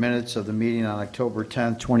approve the minutes of the meeting on October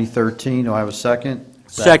 10th, 2013. Do I have a second?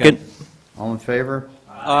 Second. All in favor?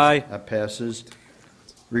 Aye. That passes.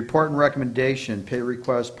 Report and recommendation, pay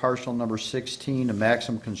request partial number 16 to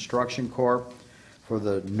Maxim Construction Corp. for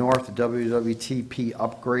the North WWTP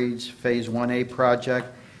upgrades Phase 1A project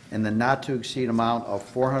in the not-to-exceed amount of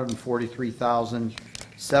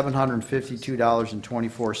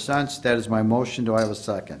 $443,752.24. That is my motion. Do I have a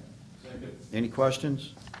second? Second. Any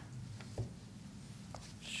questions?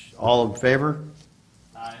 All in favor?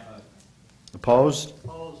 Aye. Opposed?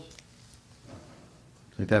 Opposed.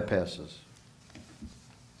 I think that passes.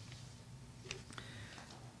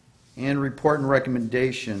 And report and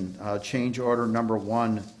recommendation, change order number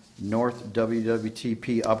 1, North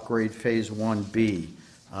WWTP Upgrade Phase 1B.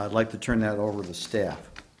 I'd like to turn that over to staff.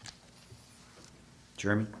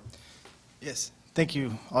 Jeremy? Yes, thank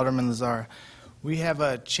you, Alderman Lazar. We have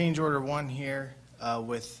a change order 1 here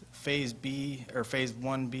with Phase B, or Phase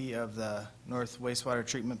 1B of the North Wastewater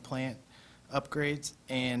Treatment Plant upgrades.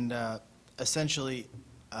 And essentially,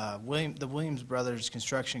 the Williams Brothers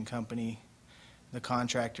Construction Company, the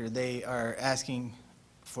contractor, they are asking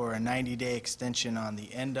for a 90-day extension on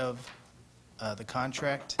the end of the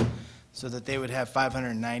contract so that they would have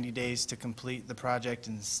 590 days to complete the project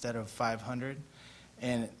instead of 500.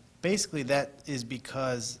 And basically, that is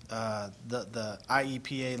because the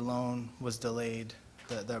IEPA loan was delayed.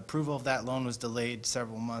 The approval of that loan was delayed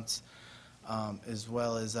several months, as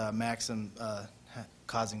well as Maxim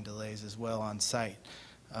causing delays as well on site.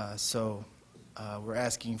 So we're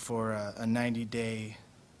asking for a 90-day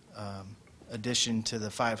addition to the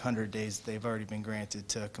 500 days they've already been granted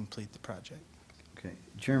to complete the project. Okay.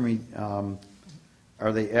 Jeremy,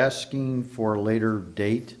 are they asking for a later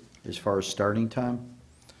date as far as starting time?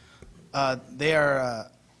 They are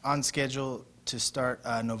on schedule to start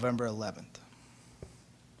November 11th.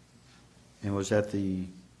 And was that the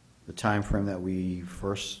time frame that we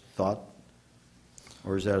first thought,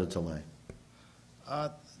 or is that a delay?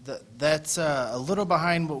 That's a little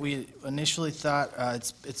behind what we initially thought.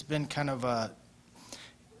 It's been kind of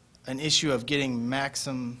an issue of getting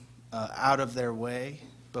Maxim out of their way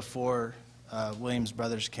before Williams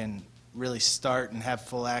Brothers can really start and have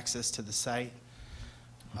full access to the site.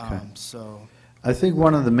 Okay. So I think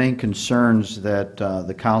one of the main concerns that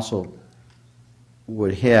the council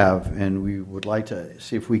would have, and we would like to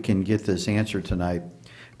see if we can get this answer tonight,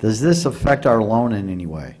 does this affect our loan in any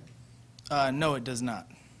way? no, it does not.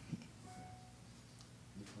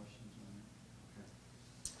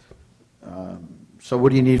 So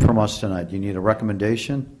what do you need from us tonight? Do you need a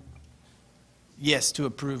recommendation? Yes, to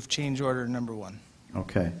approve change order number 1.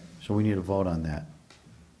 Okay, so we need a vote on that.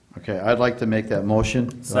 Okay, I'd like to make that motion.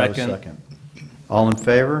 Do I have a Second. All in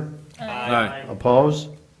favor? Aye.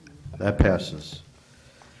 Opposed? That passes.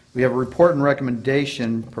 We have a report and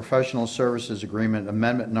recommendation, professional services agreement,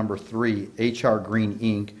 amendment number 3, HR Green,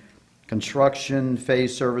 Inc., construction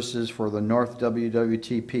phase services for the North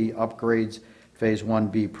WWTP upgrades Phase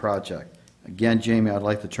 1B project. Again, Jamie, I'd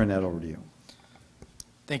like to turn that over to you.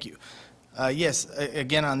 Thank you. Yes,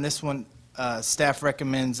 again, on this one, staff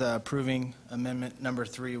recommends approving amendment number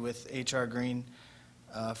 3 with HR Green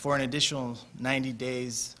for an additional 90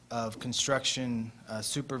 days of construction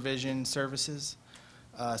supervision services.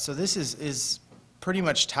 So this is pretty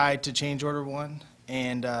much tied to change order 1,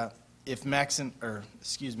 and if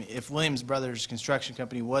if Williams Brothers Construction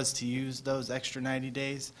Company was to use those extra 90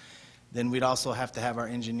 days, then we'd also have to have our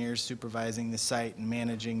engineers supervising the site and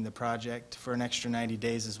managing the project for an extra 90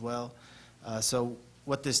 days as well. So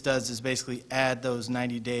what this does is basically add those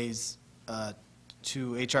 90 days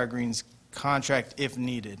to HR Green's contract if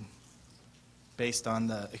needed, based on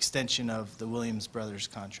the extension of the Williams Brothers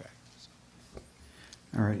contract.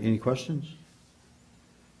 All right, any questions?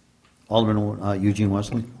 Alderman Eugene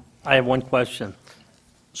Wesley? I have one question.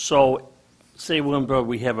 So, say Williamsburg,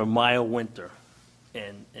 we have a mild winter,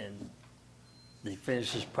 and they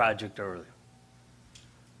finish this project early.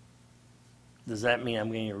 Does that mean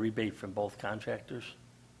I'm getting a rebate from both contractors?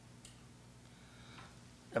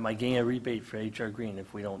 Am I getting a rebate for HR Green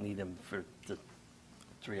if we don't need them for the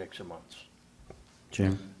 3 extra months?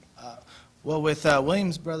 Jim? Well, with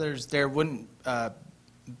Williams Brothers, there wouldn't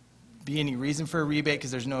be any reason for a rebate because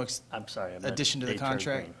there's no I'm sorry, I meant addition to the HR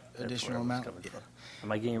contract, Green. That's additional where I was amount. coming from.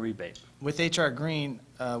 Am I getting a rebate? With HR Green,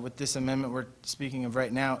 with this amendment we're speaking of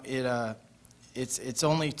right now, it's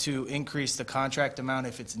only to increase the contract amount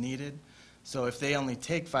if it's needed. So if they only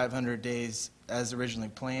take 500 days as originally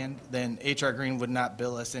planned, then HR Green would not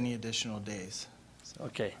bill us any additional days.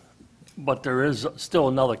 Okay. But there is still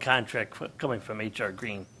another contract coming from HR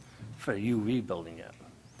Green for the UV building yet,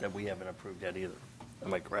 that we haven't approved yet either.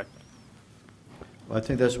 Am I correct? Well, I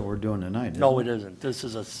think that's what we're doing tonight, No, isn't it isn't. This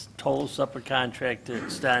is a total separate contract to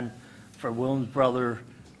extend for Williams Brother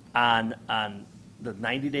on the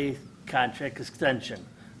 90-day contract extension.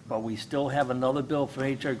 But we still have another bill for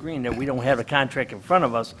HR Green that we don't have a contract in front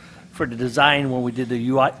of us for the design when we did the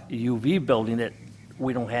UV building, that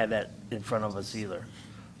we don't have that in front of us either.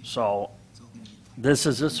 So this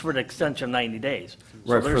is for the extension of 90 days.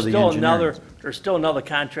 So Right, for there's the still engineering. there's still another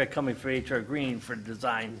contract coming for HR Green for the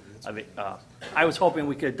design of it. I was hoping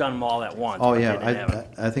we could have done them all at once. Oh, but yeah, they didn't have it.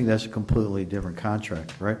 I think that's a completely different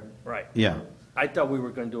contract, right? Right. Yeah. I thought we were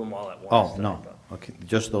going to do them all at once. Oh, no, okay,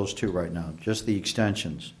 just those two right now, just the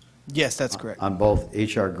extensions. Yes, that's correct. On both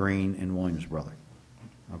H.R. Green and Williams Brother.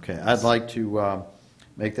 Okay, I'd like to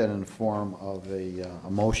make that in the form of a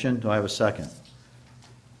motion. Do I have a second?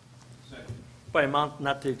 By amount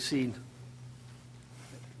not to exceed.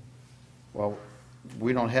 Well,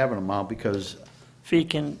 we don't have an amount because, Fee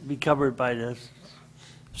can be covered by the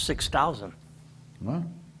 6,000. well,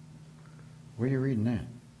 where are you reading that?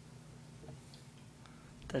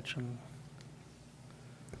 That's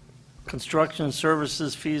construction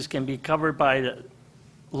services fees can be covered by the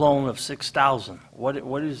loan of 6,000.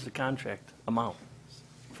 What is the contract amount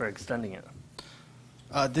for extending it?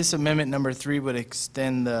 This amendment number 3 would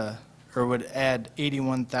extend would add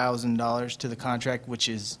 $81,000 to the contract, which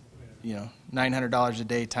is, $900 a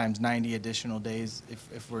day times 90 additional days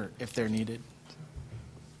if they're needed.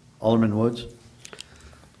 Alderman Woods?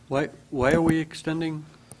 Why are we extending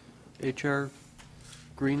H.R.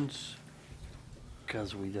 Green's?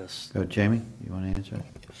 Because we just, Go, Jamie, you want to answer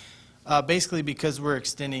that? Basically, because we're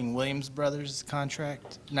extending Williams Brothers'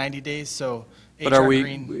 contract 90 days, so But H.R.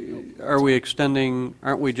 Green. are we extending,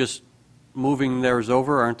 aren't we just moving theirs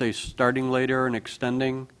over? Aren't they starting later and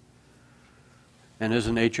extending? And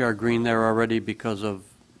isn't H.R. Green there already because of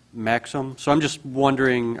Maxim? So I'm just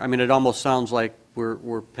wondering, I mean, it almost sounds like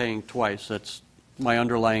we're paying twice. That's my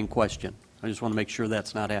underlying question. I just want to make sure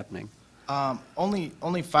that's not happening.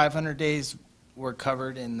 Only 500 days were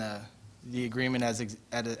covered in the agreement as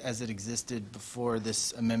it existed before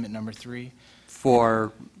this amendment number 3.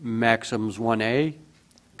 For Maxim's 1A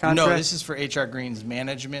contract? No, this is for H.R. Green's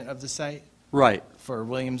management of the site Right, for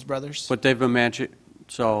Williams Brothers but they've been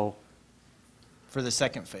so for the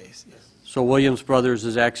second phase. Yes. So Williams Brothers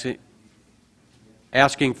is actually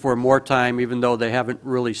asking for more time, even though they haven't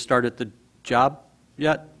really started the job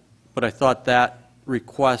yet? But I thought that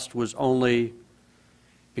request was only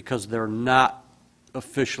because they're not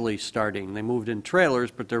officially starting. They moved in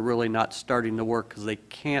trailers, but they're really not starting the work because they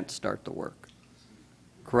can't start the work.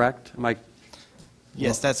 Correct? Am I?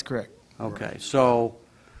 Yes, that's correct. Okay, so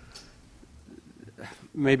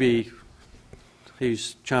maybe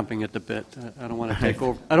he's chomping at the bit. I don't want to take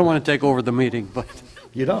over, I don't want to take over the meeting, but.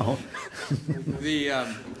 You don't.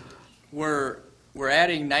 We're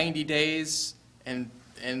adding 90 days, and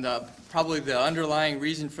probably the underlying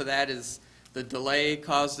reason for that is the delay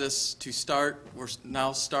caused us to start. We're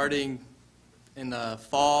now starting in the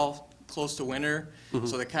fall, close to winter,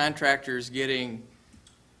 so the contractor is getting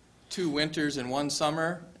 2 winters and 1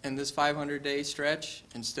 summer in this 500-day stretch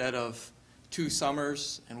instead of 2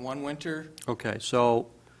 summers and 1 winter. Okay, so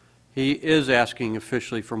he is asking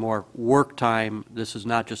officially for more work time. This is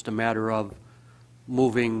not just a matter of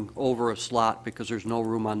moving over a slot because there's no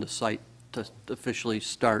room on the site to officially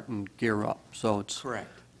start and gear up. So it's Correct.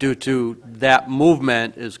 due to that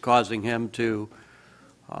movement is causing him to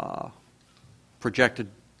project a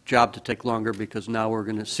job to take longer because now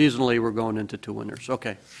seasonally, we're going into 2 winters.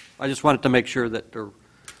 Okay. I just wanted to make sure that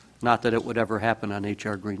not that it would ever happen on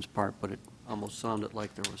H.R. Green's part, but it almost sounded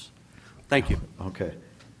like there was. Thank you. Okay.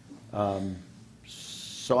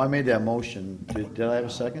 So I made that motion. Did I have a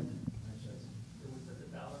second?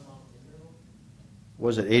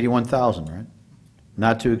 Was it 81,000, right?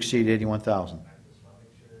 Not to exceed 81,000.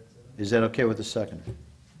 Is that okay with the second?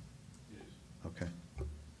 Okay.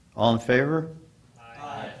 All in favor?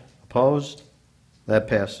 Aye. Opposed? That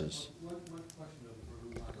passes.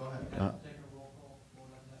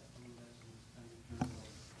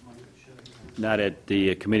 Not at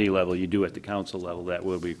the committee level, you do at the council level, that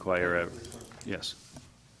will require yes.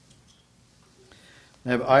 I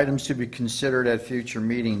have items to be considered at future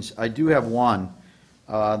meetings. I do have one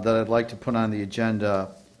that I'd like to put on the agenda.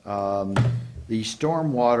 The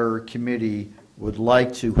Stormwater Committee would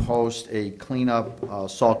like to host a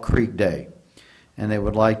cleanup Salt Creek Day, and they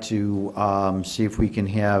would like to see if we can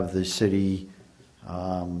have the city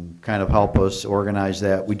kind of help us organize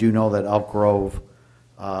that. We do know that Elk Grove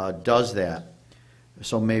does that,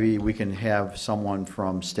 so maybe we can have someone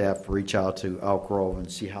from staff reach out to Elk Grove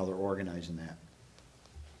and see how they're organizing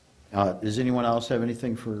that. Does anyone else have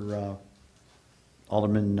anything for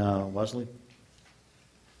Alderman Wesley?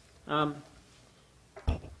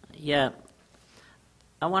 Yeah,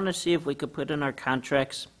 I want to see if we could put in our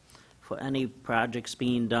contracts for any projects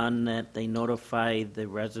being done that they notify the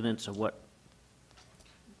residents of what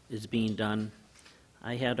is being done.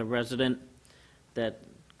 I had a resident that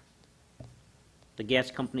the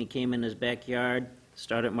gas company came in his backyard,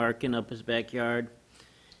 started marking up his backyard,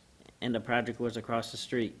 and the project was across the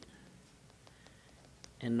street.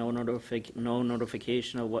 And no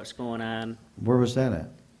notification of what's going on Where was that at?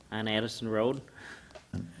 on Addison Road,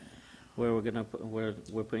 where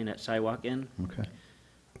we're putting that sidewalk in. Okay.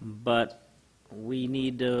 But we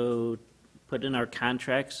need to put in our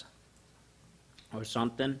contracts or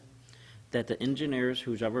something, that the engineers,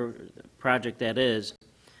 whoever project that is,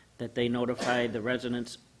 that they notify the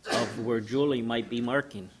residents of where Julie might be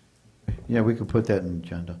marking. Yeah, we could put that in the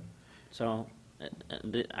agenda. So,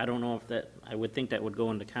 I don't know if that, I would think that would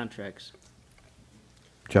go into contracts.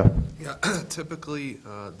 Jeff? Yeah, typically,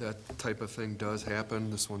 that type of thing does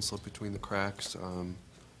happen. This one slipped between the cracks.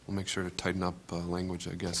 We'll make sure to tighten up language,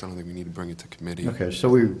 I guess. I don't think we need to bring it to committee. Okay, so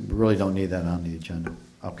we really don't need that on the agenda.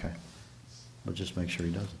 Okay. We'll just make sure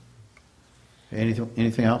he does it.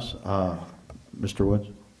 Anything else? Mr. Woods?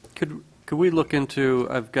 Could we look into,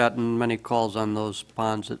 I've gotten many calls on those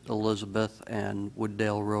ponds at Elizabeth and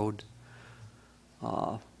Wooddale Road.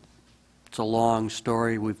 It's a long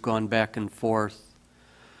story. We've gone back and forth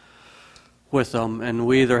with them, and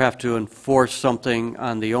we either have to enforce something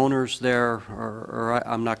on the owners there, or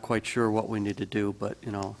I'm not quite sure what we need to do, but,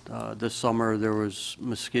 you know, this summer there was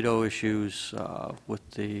mosquito issues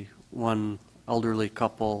with the one elderly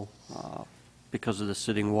couple because of the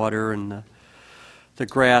sitting water and the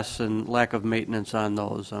grass and lack of maintenance on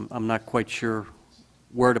those. I'm not quite sure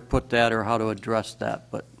where to put that or how to address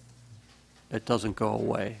that, but it doesn't go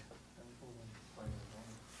away.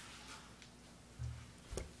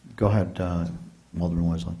 Go ahead, Alderman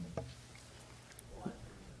Wesley.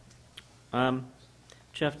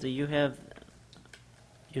 Jeff, do you have,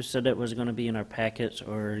 you said it was gonna be in our packets,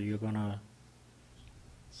 or you're gonna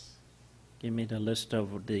give me the list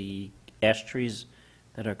of the ash trees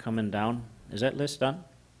that are coming down? Is that list done?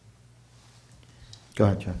 Go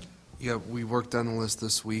ahead, Jeff. Yeah, we worked on the list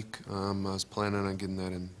this week. I was planning on getting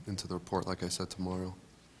that into the report, like I said, tomorrow.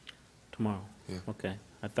 Tomorrow? Yeah. Okay.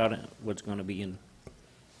 I thought it was gonna be in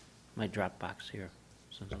my Dropbox here,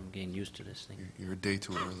 since I'm getting used to this thing. You're a day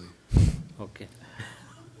too early. Okay.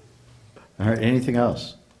 All right, anything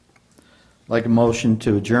else? Like a motion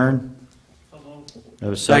to adjourn?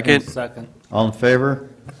 Have a second? Second. All in favor?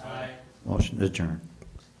 Aye. Motion to adjourn.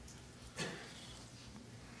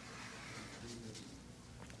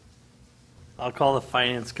 I'll call the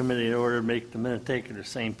Finance Committee in order to make the minute taker. The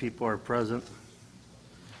same people are present.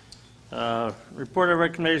 Report of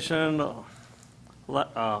recommendation,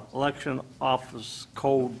 election office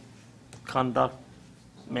code conduct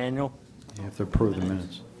manual. You have to approve the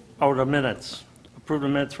minutes. Oh, the minutes. Approve the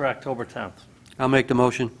minutes for October 10th. I'll make the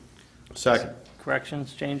motion. Second.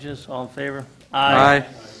 Corrections, changes, all in favor?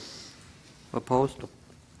 Opposed?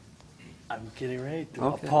 I'm getting ready to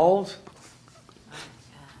Okay. oppose.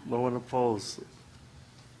 No one opposed.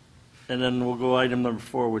 And then we'll go item number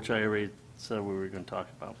 4, which I already said we were going to talk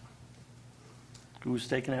about. Who's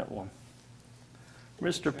taking that one?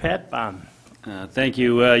 Mr. Pat Bond. Thank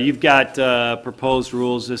you. You've got proposed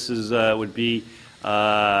rules. This is, would be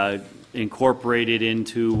incorporated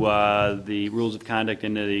into the rules of conduct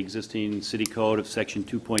into the existing city code of section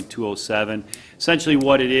 2.207. Essentially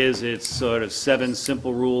what it is, it's sort of 7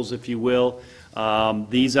 simple rules, if you will.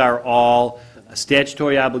 These are all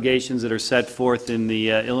statutory obligations that are set forth in the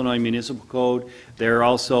Illinois Municipal Code. They're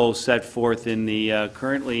also set forth in the,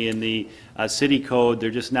 currently in the city code.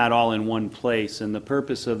 They're just not all in one place. And the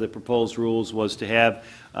purpose of the proposed rules was to have,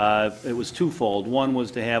 it was twofold. One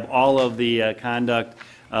was to have all of the conduct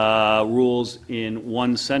rules in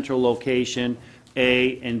one central location,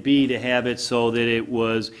 A, and B, to have it so that it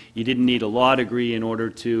was, you didn't need a law degree in order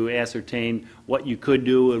to ascertain what you could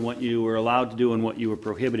do and what you were allowed to do and what you were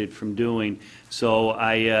prohibited from doing. So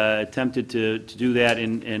I attempted to do that,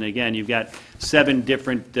 and again, you've got 7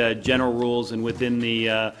 different general rules, and within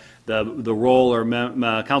the role or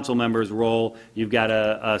council member's role, you've got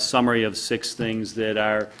a summary of 6 things that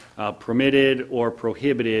are permitted or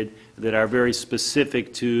prohibited that are very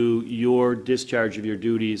specific to your discharge of your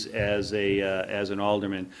duties as an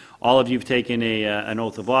alderman. All of you have taken an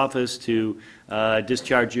oath of office to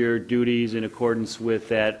discharge your duties in accordance with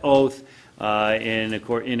that oath, in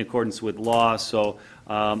accordance with law. So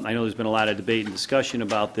I know there's been a lot of debate and discussion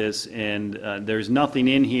about this, and there's nothing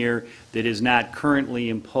in here that is not currently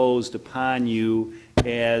imposed upon you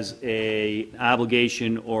as an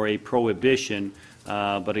obligation or a prohibition.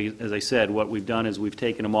 But as I said, what we've done is we've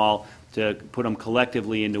taken them all to put them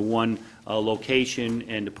collectively into one location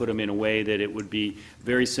and to put them in a way that it would be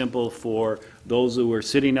very simple for those who are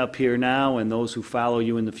sitting up here now and those who follow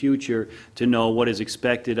you in the future to know what is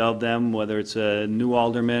expected of them, whether it's a new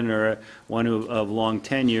alderman or one of long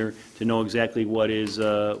tenure, to know exactly what is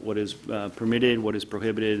permitted, what is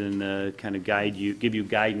prohibited, and kind of give you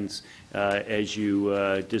guidance as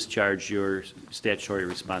you discharge your statutory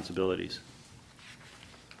responsibilities.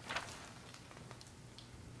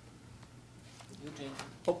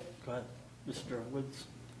 Oh, go ahead, Mr. Woods.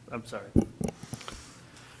 I'm sorry.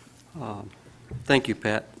 Thank you,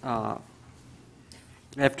 Pat.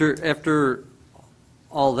 After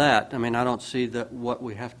all that, I mean, I don't see that what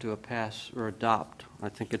we have to pass or adopt. I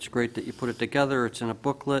think it's great that you put it together. It's in a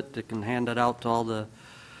booklet. They can hand it out to all the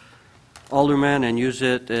aldermen and use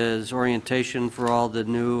it as orientation for all the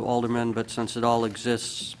new aldermen, but since it all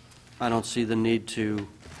exists, I don't see the need to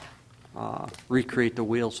recreate the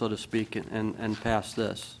wheel, so to speak, and pass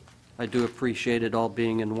this. I do appreciate it all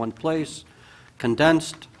being in one place,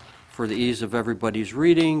 condensed, for the ease of everybody's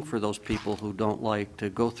reading, for those people who don't like to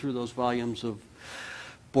go through those volumes of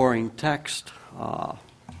boring text.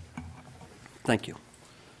 Thank you.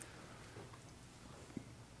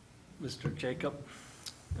 Mr. Jacob?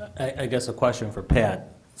 I guess a question for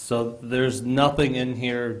Pat. So there's nothing in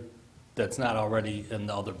here that's not already in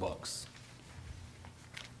the other books?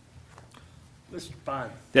 Mr. Bond?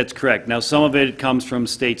 That's correct. Now, some of it comes from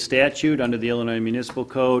state statute under the Illinois Municipal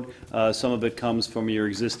Code. Some of it comes from your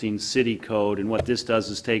existing city code. And what this does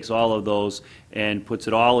is takes all of those and puts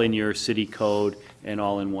it all in your city code and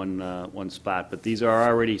all in one spot. But these are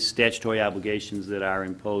already statutory obligations that are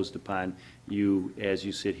imposed upon you as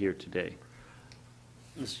you sit here today.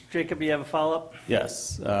 Mr. Jacob, you have a follow-up?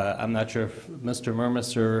 Yes. I'm not sure if Mr.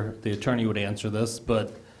 Murmas or the attorney would answer this,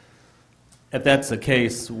 but if that's the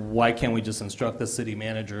case, why can't we just instruct the city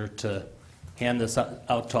manager to hand this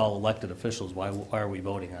out to all elected officials? Why are we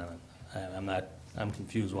voting on it? I'm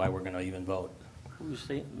confused why we're going to even vote. Who's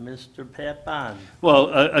saying? Mr. Pat Bond?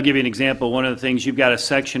 Well, I'll give you an example. One of the things, you've got a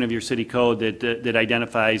section of your city code that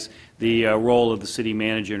identifies the role of the city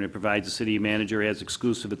manager, and it provides the city manager has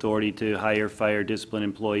exclusive authority to hire, fire, discipline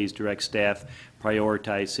employees, direct staff,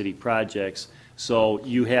 prioritize city projects. So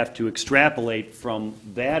you have to extrapolate from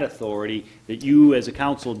that authority that you as a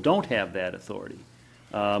council don't have that authority.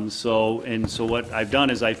 So what I've done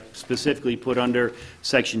is I've specifically put under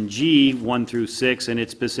section G, 1 through 6, and it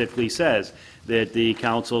specifically says that the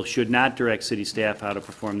council should not direct city staff how to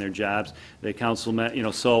perform their jobs. The council,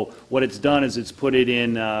 so what it's done is it's put it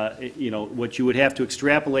in, what you would have to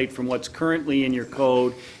extrapolate from what's currently in your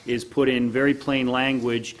code is put in very plain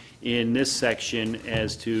language in this section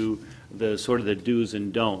as to the sort of the do's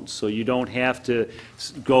and don'ts. So you don't have to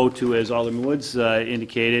go to, as Alderman Woods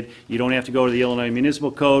indicated, you don't have to go to the Illinois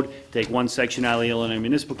Municipal Code, take one section out of the Illinois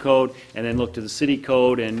Municipal Code, and then look to the city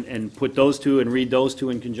code and put those two and read those two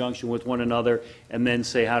in conjunction with one another, and then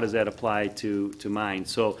say, how does that apply to mine?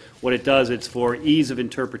 So what it does, it's for ease of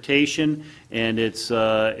interpretation, and it's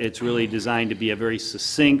really designed to be a very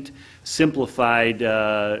succinct, simplified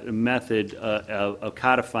method of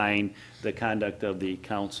codifying the conduct of the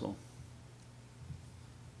council.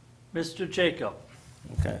 Mr. Jacob?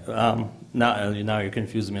 Okay. Now you're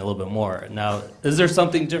confusing me a little bit more. Now, is there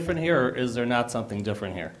something different here, or is there not something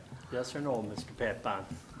different here? Yes or no, Mr. Pat Bond?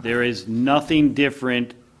 There is nothing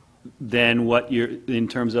different than what you're, in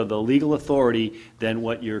terms of the legal authority, than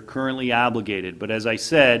what you're currently obligated. But as I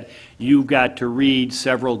said, you've got to read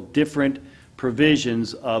several different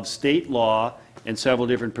provisions of state law and several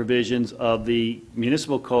different provisions of the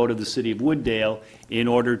municipal code of the city of Wooddale in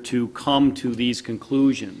order to come to these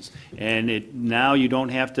conclusions. And now you don't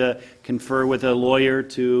have to confer with a lawyer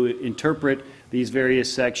to interpret these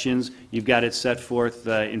various sections. You've got it set forth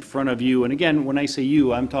in front of you. And again, when I say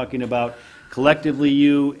you, I'm talking about collectively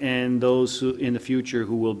you and those who, in the future,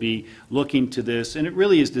 who will be looking to this. And it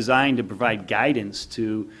really is designed to provide guidance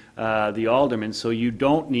to the aldermen, so you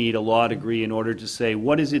don't need a law degree in order to say,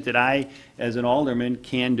 what is it that I, as an alderman,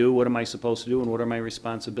 can do, what am I supposed to do, and what are my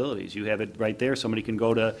responsibilities? You have it right there. Somebody can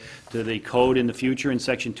go to the code in the future in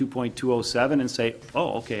section 2.207 and say,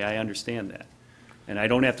 oh, okay, I understand that. And I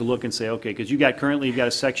don't have to look and say, okay, because currently you've got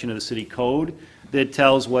a section of the city code that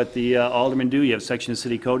tells what the aldermen do. You have a section of the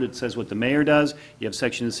city code that says what the mayor does. You have a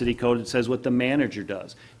section of the city code that says what the manager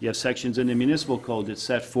does. You have sections in the municipal code that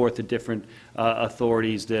set forth the different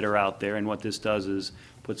authorities that are out there. And what this does is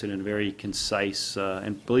puts it in a very concise,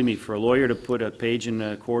 and believe me, for a lawyer to put a page and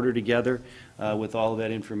a quarter together with all of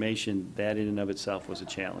that information, that in and of itself was a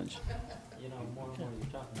challenge. You know, more and more you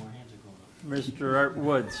talk, more hands are going up. Mr. Art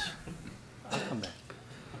Woods? I'll come back.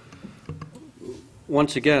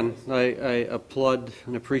 Once again, I applaud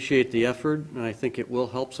and appreciate the effort, and I think it will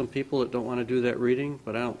help some people that don't want to do that reading,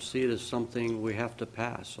 but I don't see it as something we have to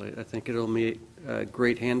pass. I think it'll be a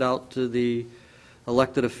great handout to the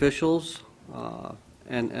elected officials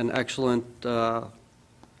and excellent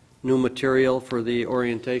new material for the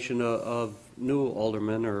orientation of new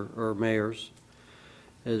aldermen or mayors,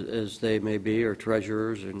 as they may be, or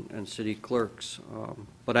treasurers and city clerks.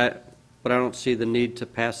 But I don't see the need to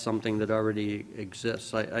pass something that already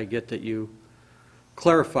exists. I get that you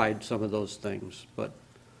clarified some of those things, but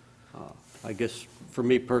I guess, for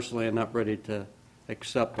me personally, I'm not ready to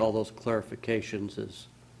accept all those clarifications as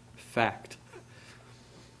fact.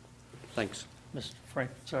 Thanks. Mr. Frank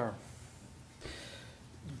Sarah.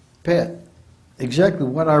 Pat, exactly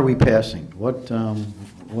what are we passing? What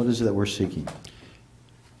is it that we're seeking?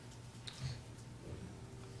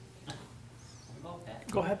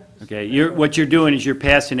 Go ahead. Okay, what you're doing is you're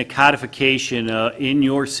passing a codification in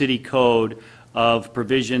your city code of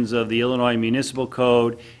provisions of the Illinois Municipal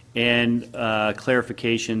Code and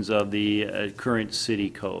clarifications of the current city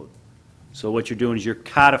code. So what you're doing is you're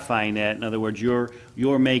codifying that. In other words, you're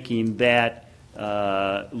making that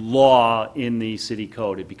law in the city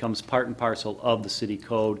code. It becomes part and parcel of the city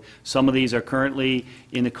code. Some of these are currently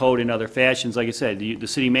in the code in other fashions. Like I said, the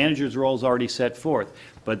city manager's role is already set forth,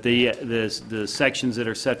 but the sections that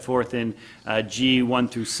are set forth in G 1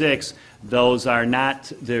 through 6, those are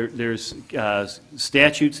not, there's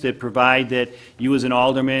statutes that provide that you as an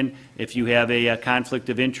alderman, if you have a conflict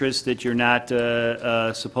of interest, that you're not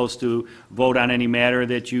supposed to vote on any matter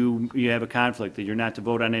that you have a conflict, that you're not to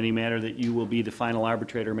vote on any matter that you will be the final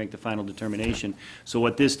arbitrator, make the final determination. So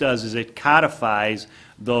what this does is it codifies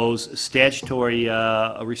those statutory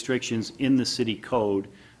restrictions in the city code.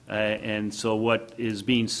 And so what is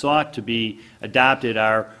being sought to be adopted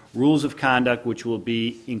are rules of conduct which will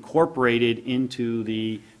be incorporated into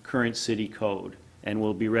the current city code and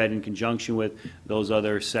will be read in conjunction with those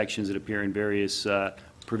other sections that appear in various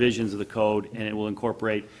provisions of the code, and it will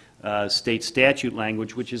incorporate state statute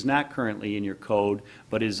language which is not currently in your code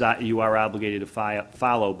but is you are obligated to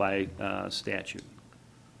follow by statute.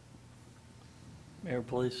 Mayor,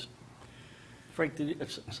 please. Frank, did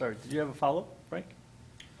you have a follow-up, Frank?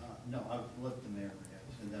 No, I'll let the mayor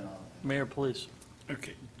react, and then I'll... Mayor, please.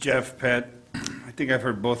 Okay, Jeff, Pat, I think I've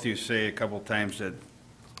heard both of you say a couple times that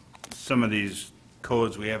some of these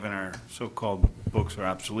codes we have in our so-called books are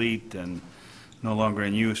obsolete and no longer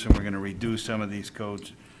in use, and we're going to redo some of these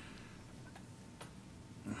codes.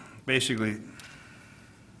 Basically,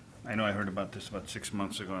 I know I heard about this about 6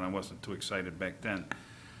 months ago, and I wasn't too excited back then.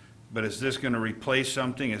 But is this going to replace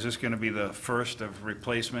something? Is this going to be the first of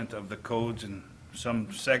replacement of the codes in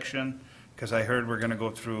some section? Because I heard we're going to go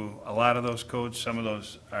through a lot of those codes. Some of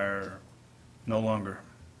those are no longer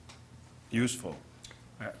useful.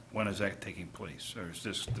 When is that taking place? Or is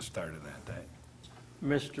this the start of that day?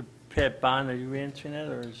 Mr. Pat Bond, are you answering that,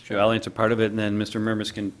 or is? Sure, I'll answer part of it, and then Mr.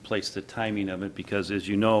 Murmas can place the timing of it, because as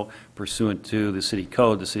you know, pursuant to the city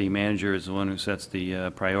code, the city manager is the one who sets the,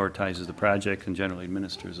 prioritizes the project and generally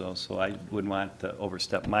administers those, so I wouldn't want to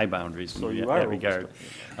overstep my boundaries So in you that are regard.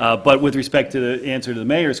 But with respect to the answer to the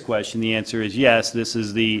mayor's question, the answer is yes, this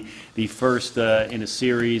is the first in a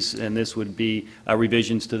series, and this would be a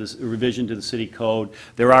revision to the city code.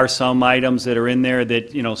 There are some items that are in there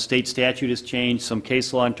that, you know, state statute has changed, some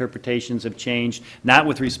case law interpretations have changed, not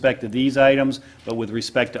with respect to these items, but with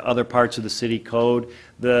respect to other parts of the city code.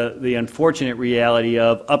 The unfortunate reality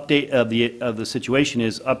of the situation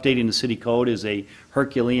is updating the city code is a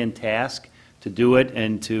Herculean task to do it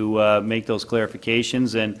and to make those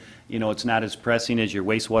clarifications, and you know, it's not as pressing as your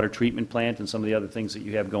wastewater treatment plant and some of the other things that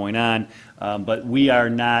you have going on, but we are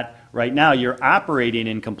not. Right now, you're operating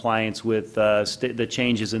in compliance with the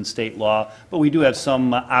changes in state law, but we do have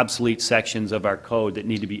some obsolete sections of our code that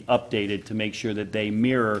need to be updated to make sure that they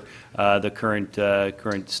mirror the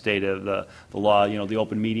current state of the law. You know, the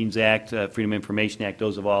Open Meetings Act, Freedom of Information Act,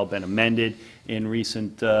 those have all been amended in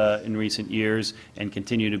recent years and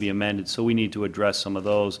continue to be amended. So we need to address some of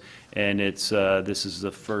those, and this is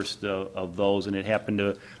the first of those, and it happened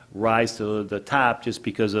to rise to the top just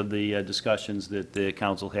because of the discussions that the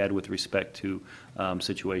council had with respect to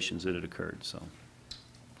situations that had occurred. So,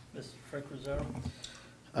 Mr. Frank Rosario?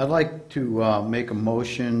 I'd like to make a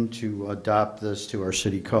motion to adopt this to our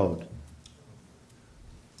city code.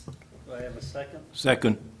 Do I have a second?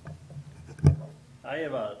 Second. I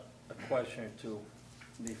have a question or two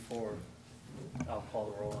before I'll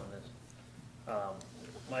call the roll on this.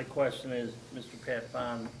 My question is, Mr. Pat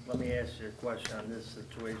Bond, let me ask you a question on this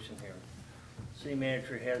situation here. City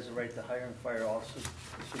manager has the right to hire and fire all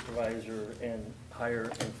supervisor and hire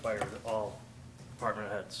and fire all department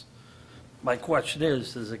heads. My question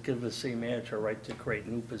is, does it give the city manager a right to create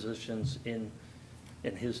new positions in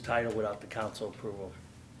his title without the council approval?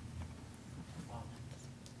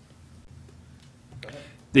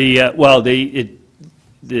 The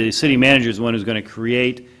city manager is the one who's going to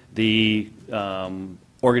create the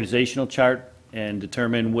organizational chart and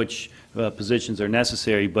determine which positions are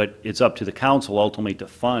necessary, but it's up to the council ultimately to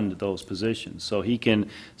fund those positions. So he can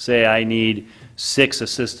say, I need 6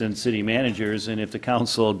 assistant city managers, and if the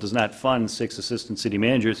council does not fund 6 assistant city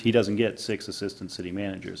managers, he doesn't get 6 assistant city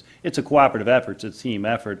managers. It's a cooperative effort, it's a team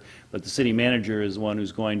effort, but the city manager is the one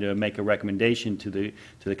who's going to make a recommendation to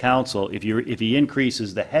the council. If he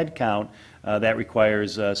increases the head count, that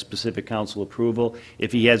requires specific council approval.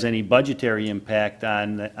 If he has any budgetary impact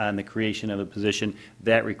on the creation of a position,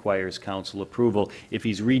 that requires council approval. If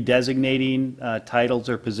he's redesignating titles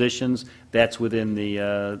or positions, that's within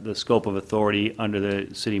the scope of authority under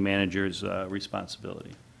the city manager's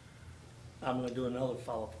responsibility. I'm going to do another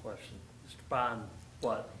follow-up question. Mr. Bond,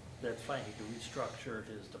 but that's fine, he can restructure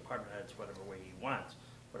his department heads whatever way he wants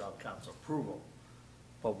without council approval.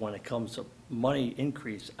 But when it comes to money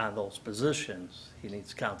increase on those positions, he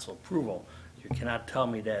needs council approval. You cannot tell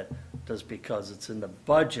me that just because it's in the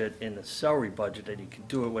budget, in the salary budget, that he can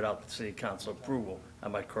do it without the city council approval.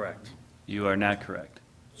 Am I correct? You are not correct.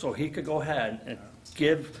 So he could go ahead and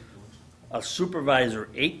give a supervisor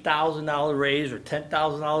 $8,000 raise or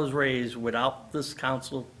 $10,000 raise without this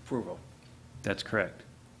council approval. That's correct.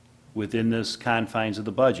 Within this confines of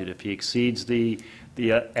the budget. If he exceeds the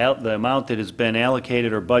amount that has been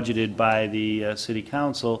allocated or budgeted by the city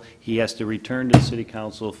council, he has to return to the city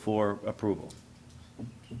council for approval.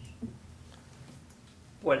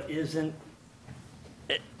 What isn't,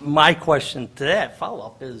 my question to that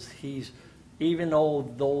follow-up is even though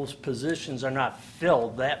those positions are not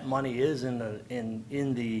filled, that money is in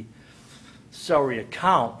the salary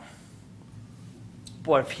account.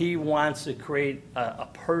 But if he wants to create a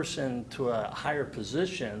person to a higher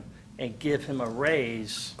position and give him a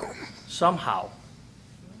raise somehow,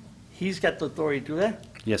 he's got the authority to do that?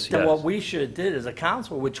 Yes, he Then does. what we should have did as a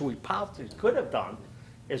council, which we possibly could have done,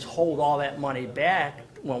 is hold all that money back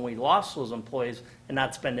when we lost those employees and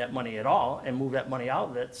not spend that money at all and move that money out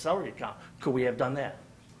of that salary account. Could we have done that?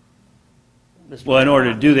 Mr. Well, in order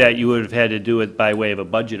to Bond? do that, you would have had to do it by way of a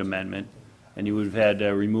budget amendment, and you would have had to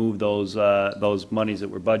remove those monies that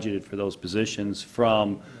were budgeted for those positions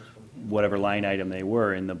from whatever line item they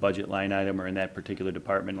were, in the budget line item or in that particular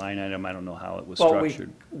department line item. I don't know how it was Well,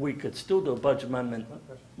 structured. we could still do a budget amendment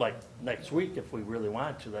like next week if we really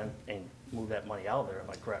wanted to then and move that money out of there. Am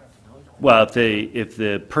I correct? Well, if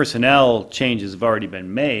the personnel changes have already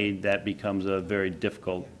been made, that becomes a very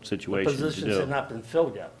difficult situation to do. Positions have not been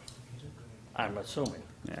filled yet, I'm assuming.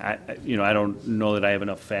 I don't know that I have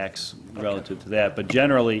enough facts relative to that, but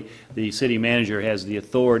generally, the city manager has the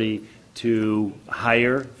authority to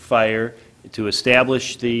hire, fire, to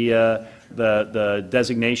establish the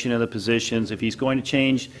designation of the positions. If he's going to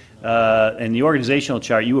change, and the organizational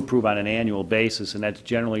chart you approve on an annual basis, and that's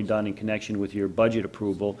generally done in connection with your budget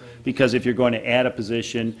approval, because if you're going to add a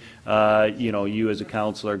position, you as a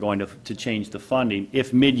council are going to change the funding.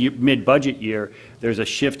 If mid-budget year, there's a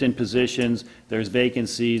shift in positions, there's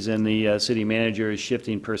vacancies, and the city manager is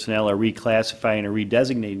shifting personnel or reclassifying or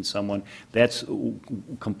redesignating someone, that's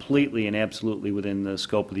completely and absolutely within the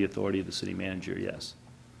scope of the authority of the city manager, yes.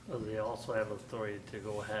 Well, they also have authority to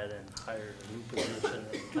go ahead and hire a new position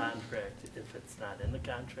in the contract if it's not in the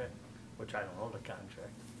contract, which I don't know the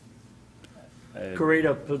contract. Create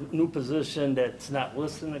a new position that's not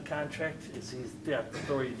listed in the contract, is he got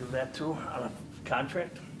authority to do that too on a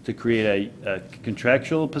contract? To create a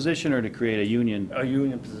contractual position or to create a union? A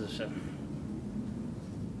union position.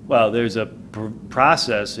 Well, there's a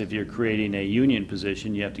process. If you're creating a union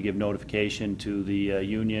position, you have to give notification to the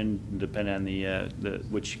union, depending on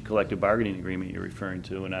which collective bargaining agreement you're referring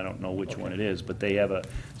to, and I don't know which one it is, but they have a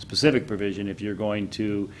specific provision. If you're going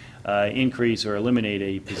to increase or eliminate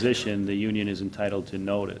a position, the union is entitled to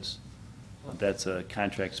notice. That's a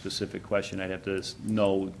contract-specific question. I'd have to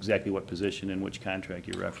know exactly what position and which contract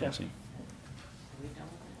you're referencing.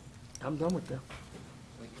 I'm done with that.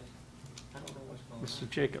 Mr.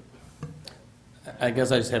 Jacob. I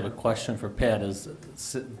guess I just have a question for Pat. Is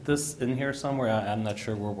this in here somewhere? I'm not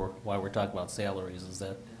sure why we're talking about salaries. Is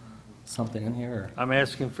that something in here? Or? I'm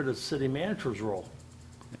asking for the city manager's role.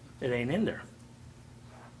 It ain't in there.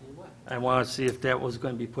 I want to see if that was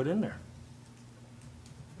going to be put in there.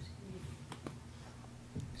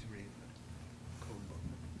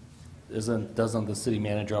 Doesn't the city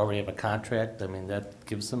manager already have a contract? I mean, that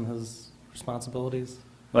gives him his responsibilities?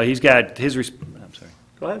 Well, he's got his, I'm sorry.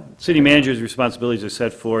 Go ahead. City manager's responsibilities are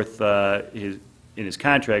set forth in his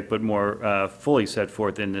contract, but more fully set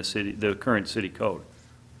forth in the current city code.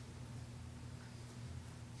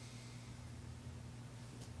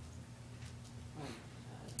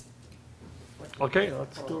 Okay,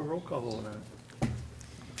 let's do a roll call vote on it.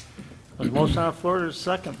 There's a motion on the floor, there's a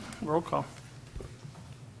second. Roll call.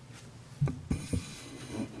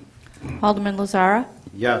 Alderman Lazara.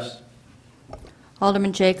 Yes.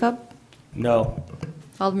 Alderman Jacob. No.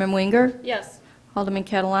 Alderman Winger. Yes. Alderman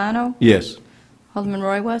Catalano. Yes. Alderman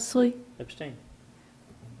Roy Wesley. Abstain.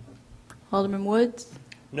 Alderman Woods.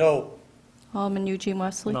 No. Alderman Eugene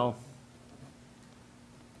Wesley. No.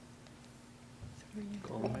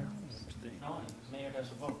 Call the mayor. No, the mayor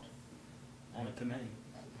has a vote. On a committee.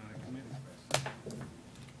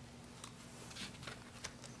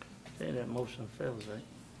 Okay, that motion fails, right?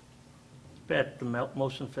 Pat, the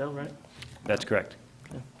motion failed, right? That's correct.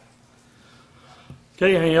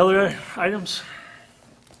 Okay, any other items?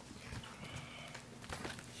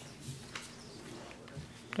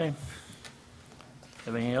 Okay.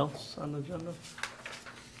 Have anything else on the agenda?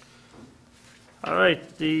 All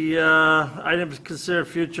right, the items consider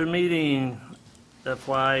future meeting,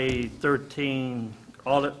 FY13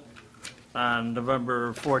 audit on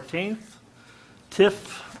November 14th.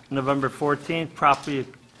 TIF, November 14th, property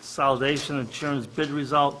consolidation insurance bid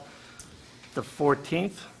result, the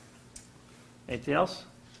 14th. Anything else?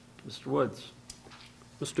 Mr. Woods?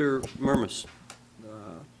 Mr. Murmas,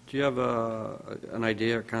 do you have an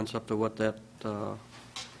idea or concept of what that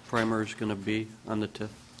primer is going to be on the TIF?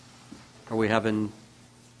 Are we having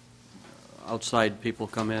outside people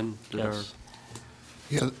come in that are? Yes.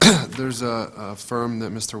 Yeah, there's a firm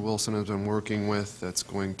that Mr. Wilson has been working with that's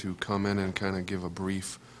going to come in and kind of give a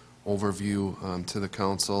brief overview to the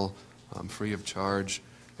council, free of charge.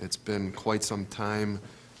 It's been quite some time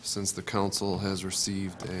since the council has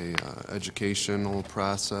received a educational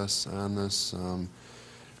process on this.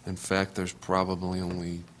 In fact, there's probably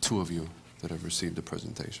only 2 of you that have received a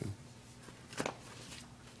presentation.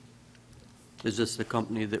 Is this the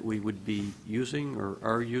company that we would be using or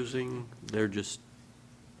are using? They're just,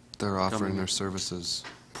 They're offering Coming. their services,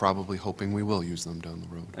 probably hoping we will use them down the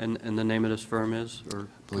road. and the name of this firm is, or? I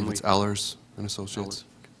believe it's Ehlers and Associates.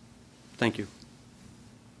 Thank you.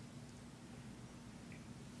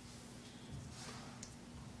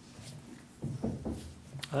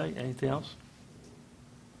 All right, anything else?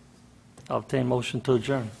 I'll obtain motion to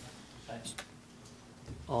adjourn.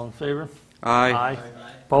 All in favor? Aye.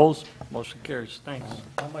 Opposed? Motion carries. Thanks.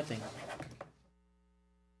 One more thing.